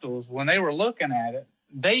apostles, when they were looking at it,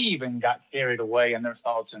 they even got carried away in their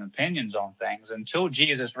thoughts and opinions on things. Until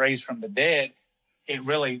Jesus raised from the dead, it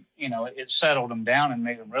really, it settled them down and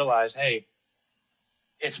made them realize, hey,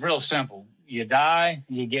 it's real simple. You die,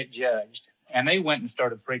 you get judged. And they went and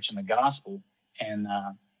started preaching the gospel. And,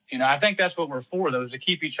 I think that's what we're for, though, is to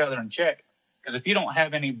keep each other in check. Because if you don't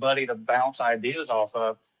have anybody to bounce ideas off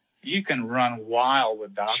of, you can run wild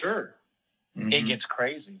with doctrine. Sure. Mm-hmm. It gets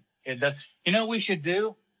crazy. It does. You know what we should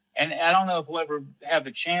do? And I don't know if we'll ever have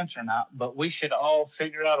the chance or not, but we should all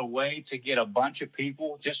figure out a way to get a bunch of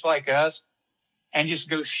people just like us and just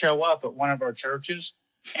go show up at one of our churches.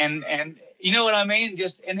 And you know what I mean?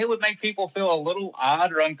 And it would make people feel a little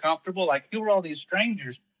odd or uncomfortable. Like, who are all these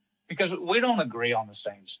strangers? Because we don't agree on the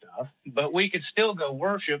same stuff, but we could still go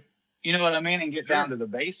worship, you know what I mean? And get down to the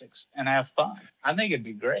basics and have fun. I think it'd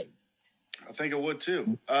be great. I think it would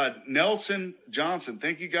too. Nelson Johnson,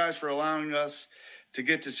 thank you guys for allowing us to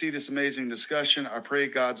get to see this amazing discussion. I pray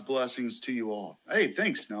God's blessings to you all. Hey,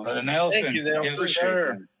 thanks, Nelson. Nelson. Thank you, Nelson. Yes,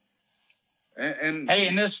 sir. And hey,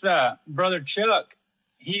 and this brother Chuck,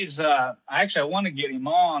 he's actually I want to get him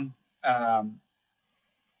on.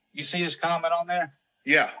 You see his comment on there?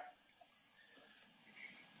 Yeah.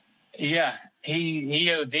 Yeah,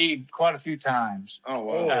 he OD'd quite a few times. Oh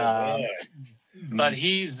wow! But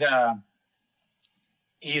he's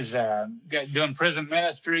doing prison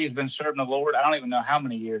ministry. He's been serving the Lord. I don't even know how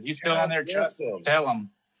many years. You still on there, Chuck? Tell him.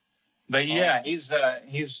 But yeah, he's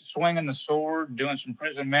swinging the sword, doing some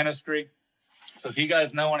prison ministry. So if you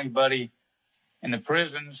guys know anybody in the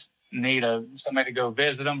prisons, need somebody to go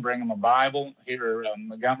visit them, bring them a Bible here in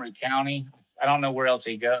Montgomery County. I don't know where else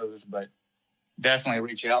he goes, but definitely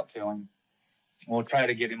reach out to him. We'll try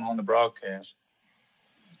to get him on the broadcast.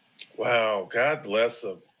 Wow, God bless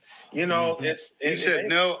him. You know, he said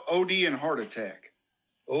no OD and heart attack.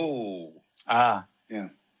 Oh. Ah. Yeah.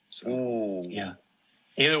 Oh. Yeah.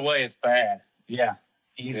 Either way, it's bad. Yeah.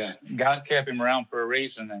 God kept him around for a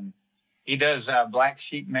reason, and he does Black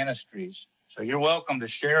Sheep Ministries. So you're welcome to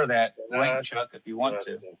share that link, Chuck, if you want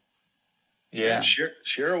to. Yeah.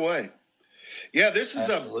 Share away. Yeah,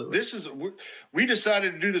 we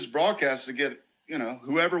decided to do this broadcast to get,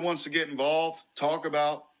 whoever wants to get involved, talk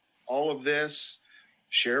about all of this,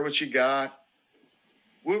 share what you got.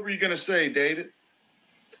 What were you going to say, David?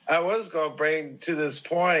 I was going to bring to this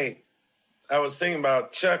point, I was thinking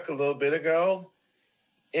about Chuck a little bit ago,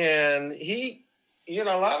 and he, a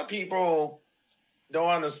lot of people don't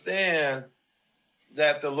understand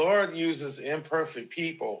that the Lord uses imperfect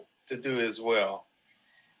people to do his will.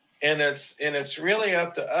 And it's really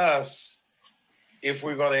up to us if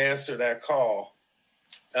we're going to answer that call.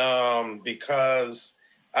 Because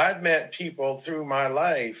I've met people through my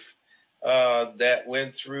life that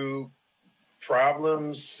went through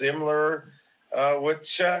problems similar with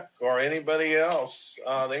Chuck or anybody else.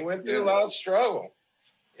 They went through a lot of struggle.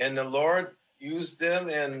 And the Lord used them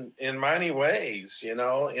in mighty ways, in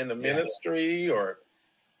the ministry or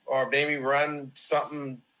maybe run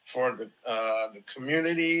something for the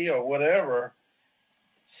community or whatever.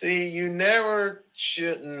 See, you never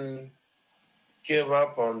shouldn't give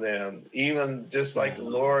up on them, even just like the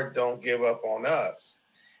Lord don't give up on us.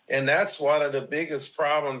 And that's one of the biggest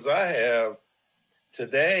problems I have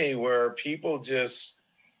today, where people just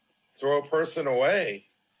throw a person away.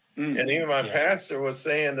 And even my pastor was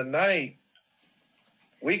saying tonight,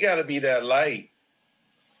 we got to be that light.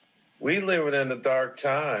 We live in a dark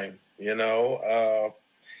time, you know.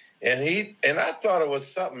 And I thought it was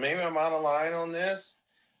something, maybe I'm out of line on this,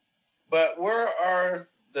 but where are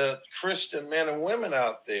the Christian men and women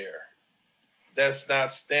out there that's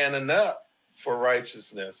not standing up for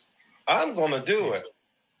righteousness? I'm going to do it.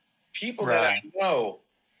 People that I know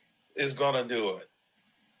is going to do it.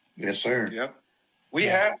 Yes, sir. Yep. We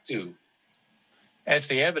have to. That's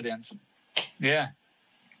the evidence. Yeah,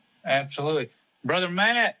 absolutely. Brother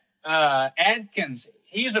Matt Adkins,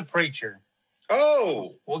 he's a preacher.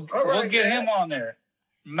 Oh, we'll right, get him on there.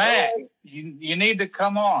 Matt, right. you need to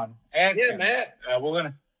come on. Adkins. Yeah, Matt. We're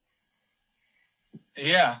gonna.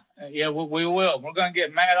 Yeah, we will. We're gonna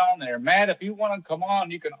get Matt on there. Matt, if you want to come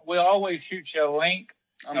on, you can. We'll always shoot you a link.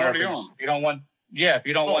 I'm already on. If you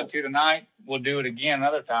don't want to tonight, we'll do it again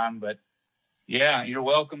another time. But yeah, you're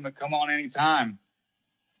welcome to come on anytime.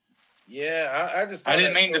 Yeah, I just. I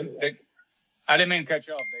didn't mean to. I didn't mean to cut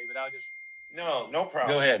you off, David. No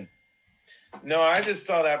problem. Go ahead. No, I just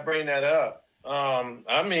thought I'd bring that up.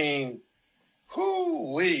 I mean,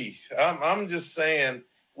 I'm just saying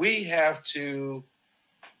we have to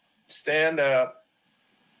stand up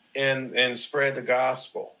and spread the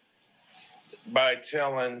gospel by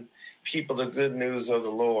telling people the good news of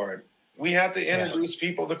the Lord. We have to introduce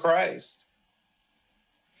people to Christ.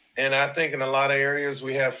 And I think in a lot of areas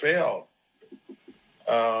we have failed.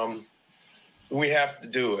 We have to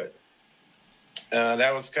do it.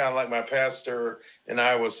 That was kind of like my pastor and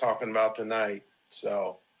I was talking about tonight.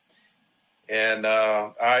 So, and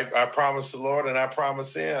I promised the Lord and I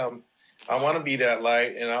promised him, I want to be that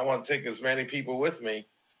light, and I want to take as many people with me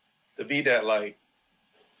to be that light.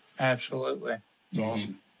 Absolutely. It's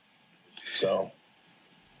awesome. So.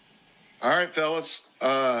 All right, fellas.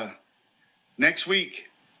 Next week,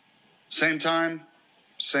 same time,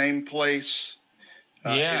 same place.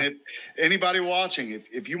 And if anybody watching,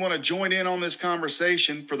 if you want to join in on this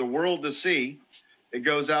conversation for the world to see, it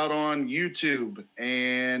goes out on YouTube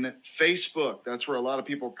and Facebook. That's where a lot of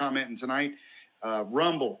people are commenting tonight.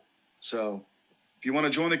 Rumble. So if you want to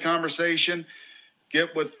join the conversation,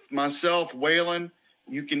 get with myself, Waylon.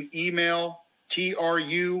 You can email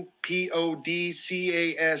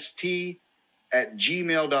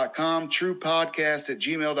trupodcast@gmail.com,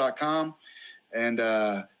 truepodcast@gmail.com.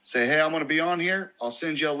 And say, hey, I want to be on here. I'll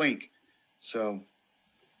send you a link. So,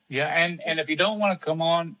 yeah, and if you don't want to come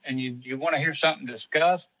on and you want to hear something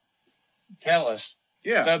discussed, tell us.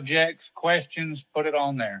 Yeah. Subjects, questions, put it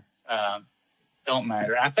on there. Don't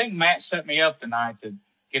matter. I think Matt set me up tonight to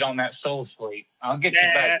get on that soul sleep. I'll get you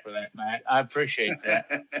back for that, Matt. I appreciate that.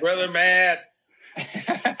 Brother Matt.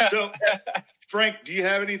 So, Frank, do you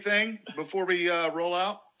have anything before we roll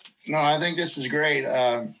out? No, I think this is great.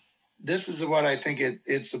 This is what I think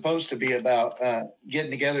it's supposed to be about, getting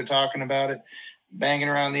together, talking about it, banging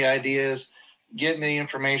around the ideas, getting the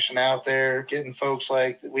information out there, getting folks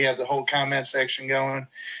like we have the whole comment section going,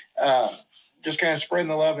 just kind of spreading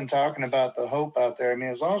the love and talking about the hope out there. I mean,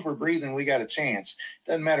 as long as we're breathing, we got a chance.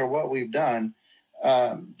 Doesn't matter what we've done.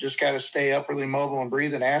 Just got to stay upwardly mobile and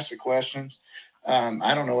breathe and ask the questions.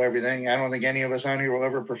 I don't know everything. I don't think any of us on here will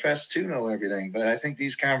ever profess to know everything, but I think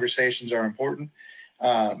these conversations are important.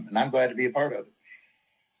 And I'm glad to be a part of it.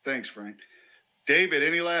 Thanks, Frank. David,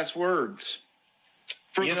 any last words?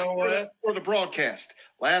 For the broadcast.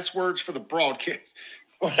 Last words for the broadcast.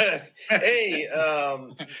 Hey,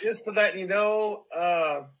 just to let you know,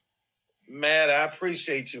 Matt, I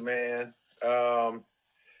appreciate you, man,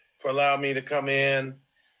 for allowing me to come in.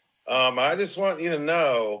 I just want you to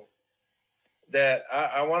know that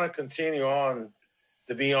I want to continue on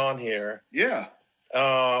to be on here. Yeah.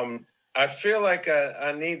 I feel like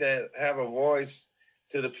I need to have a voice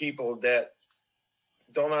to the people that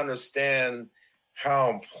don't understand how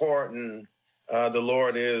important the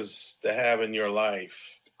Lord is to have in your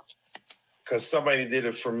life. Because somebody did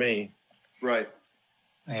it for me. Right.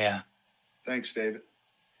 Yeah. Thanks, David.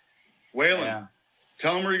 Waylon,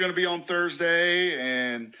 tell them where you're going to be on Thursday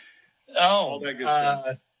and all that good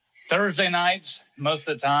stuff. Thursday nights, most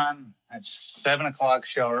of the time, at 7 o'clock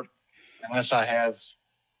sharp, unless I have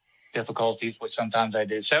difficulties, which sometimes I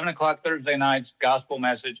do. 7 o'clock Thursday nights, gospel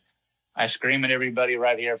message. I scream at everybody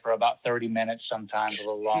right here for about 30 minutes, sometimes a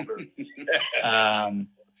little longer.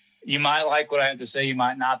 You might like what I have to say. You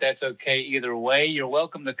might not. That's okay. Either way, you're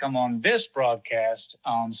welcome to come on this broadcast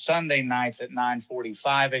on Sunday nights at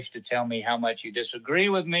 9:45 to tell me how much you disagree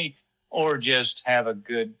with me or just have a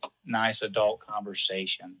good, nice adult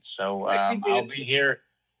conversation. So I'll be here.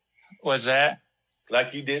 What's that?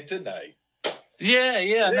 Like you did tonight.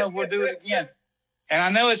 Yeah. No, we'll do it again. And I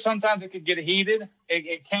know sometimes it could get heated.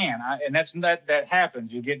 It can. And that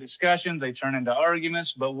happens. You get discussions. They turn into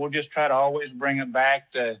arguments. But we'll just try to always bring it back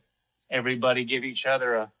to everybody give each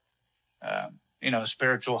other a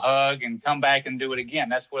spiritual hug and come back and do it again.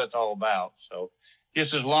 That's what it's all about. So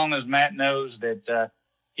just as long as Matt knows that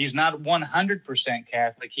he's not 100%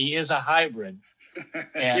 Catholic, he is a hybrid.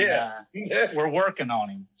 And we're working on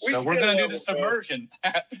him. So we're going to do the submersion.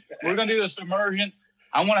 We're going to do the submersion.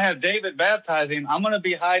 I want to have David baptize him. I'm going to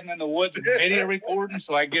be hiding in the woods video recording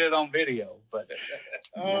so I get it on video. But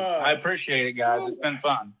I appreciate it, guys. It's been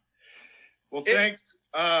fun. Well, thanks.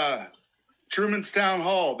 Truman's Town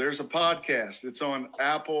Hall. There's a podcast. It's on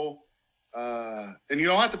Apple. And you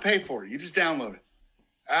don't have to pay for it. You just download it.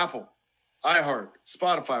 Apple, iHeart,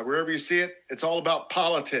 Spotify, wherever you see it. It's all about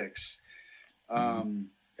politics and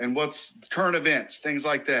what's current events, things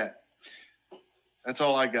like that. That's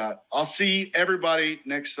all I got. I'll see everybody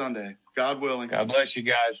next Sunday. God willing. God bless you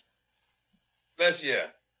guys. Bless you.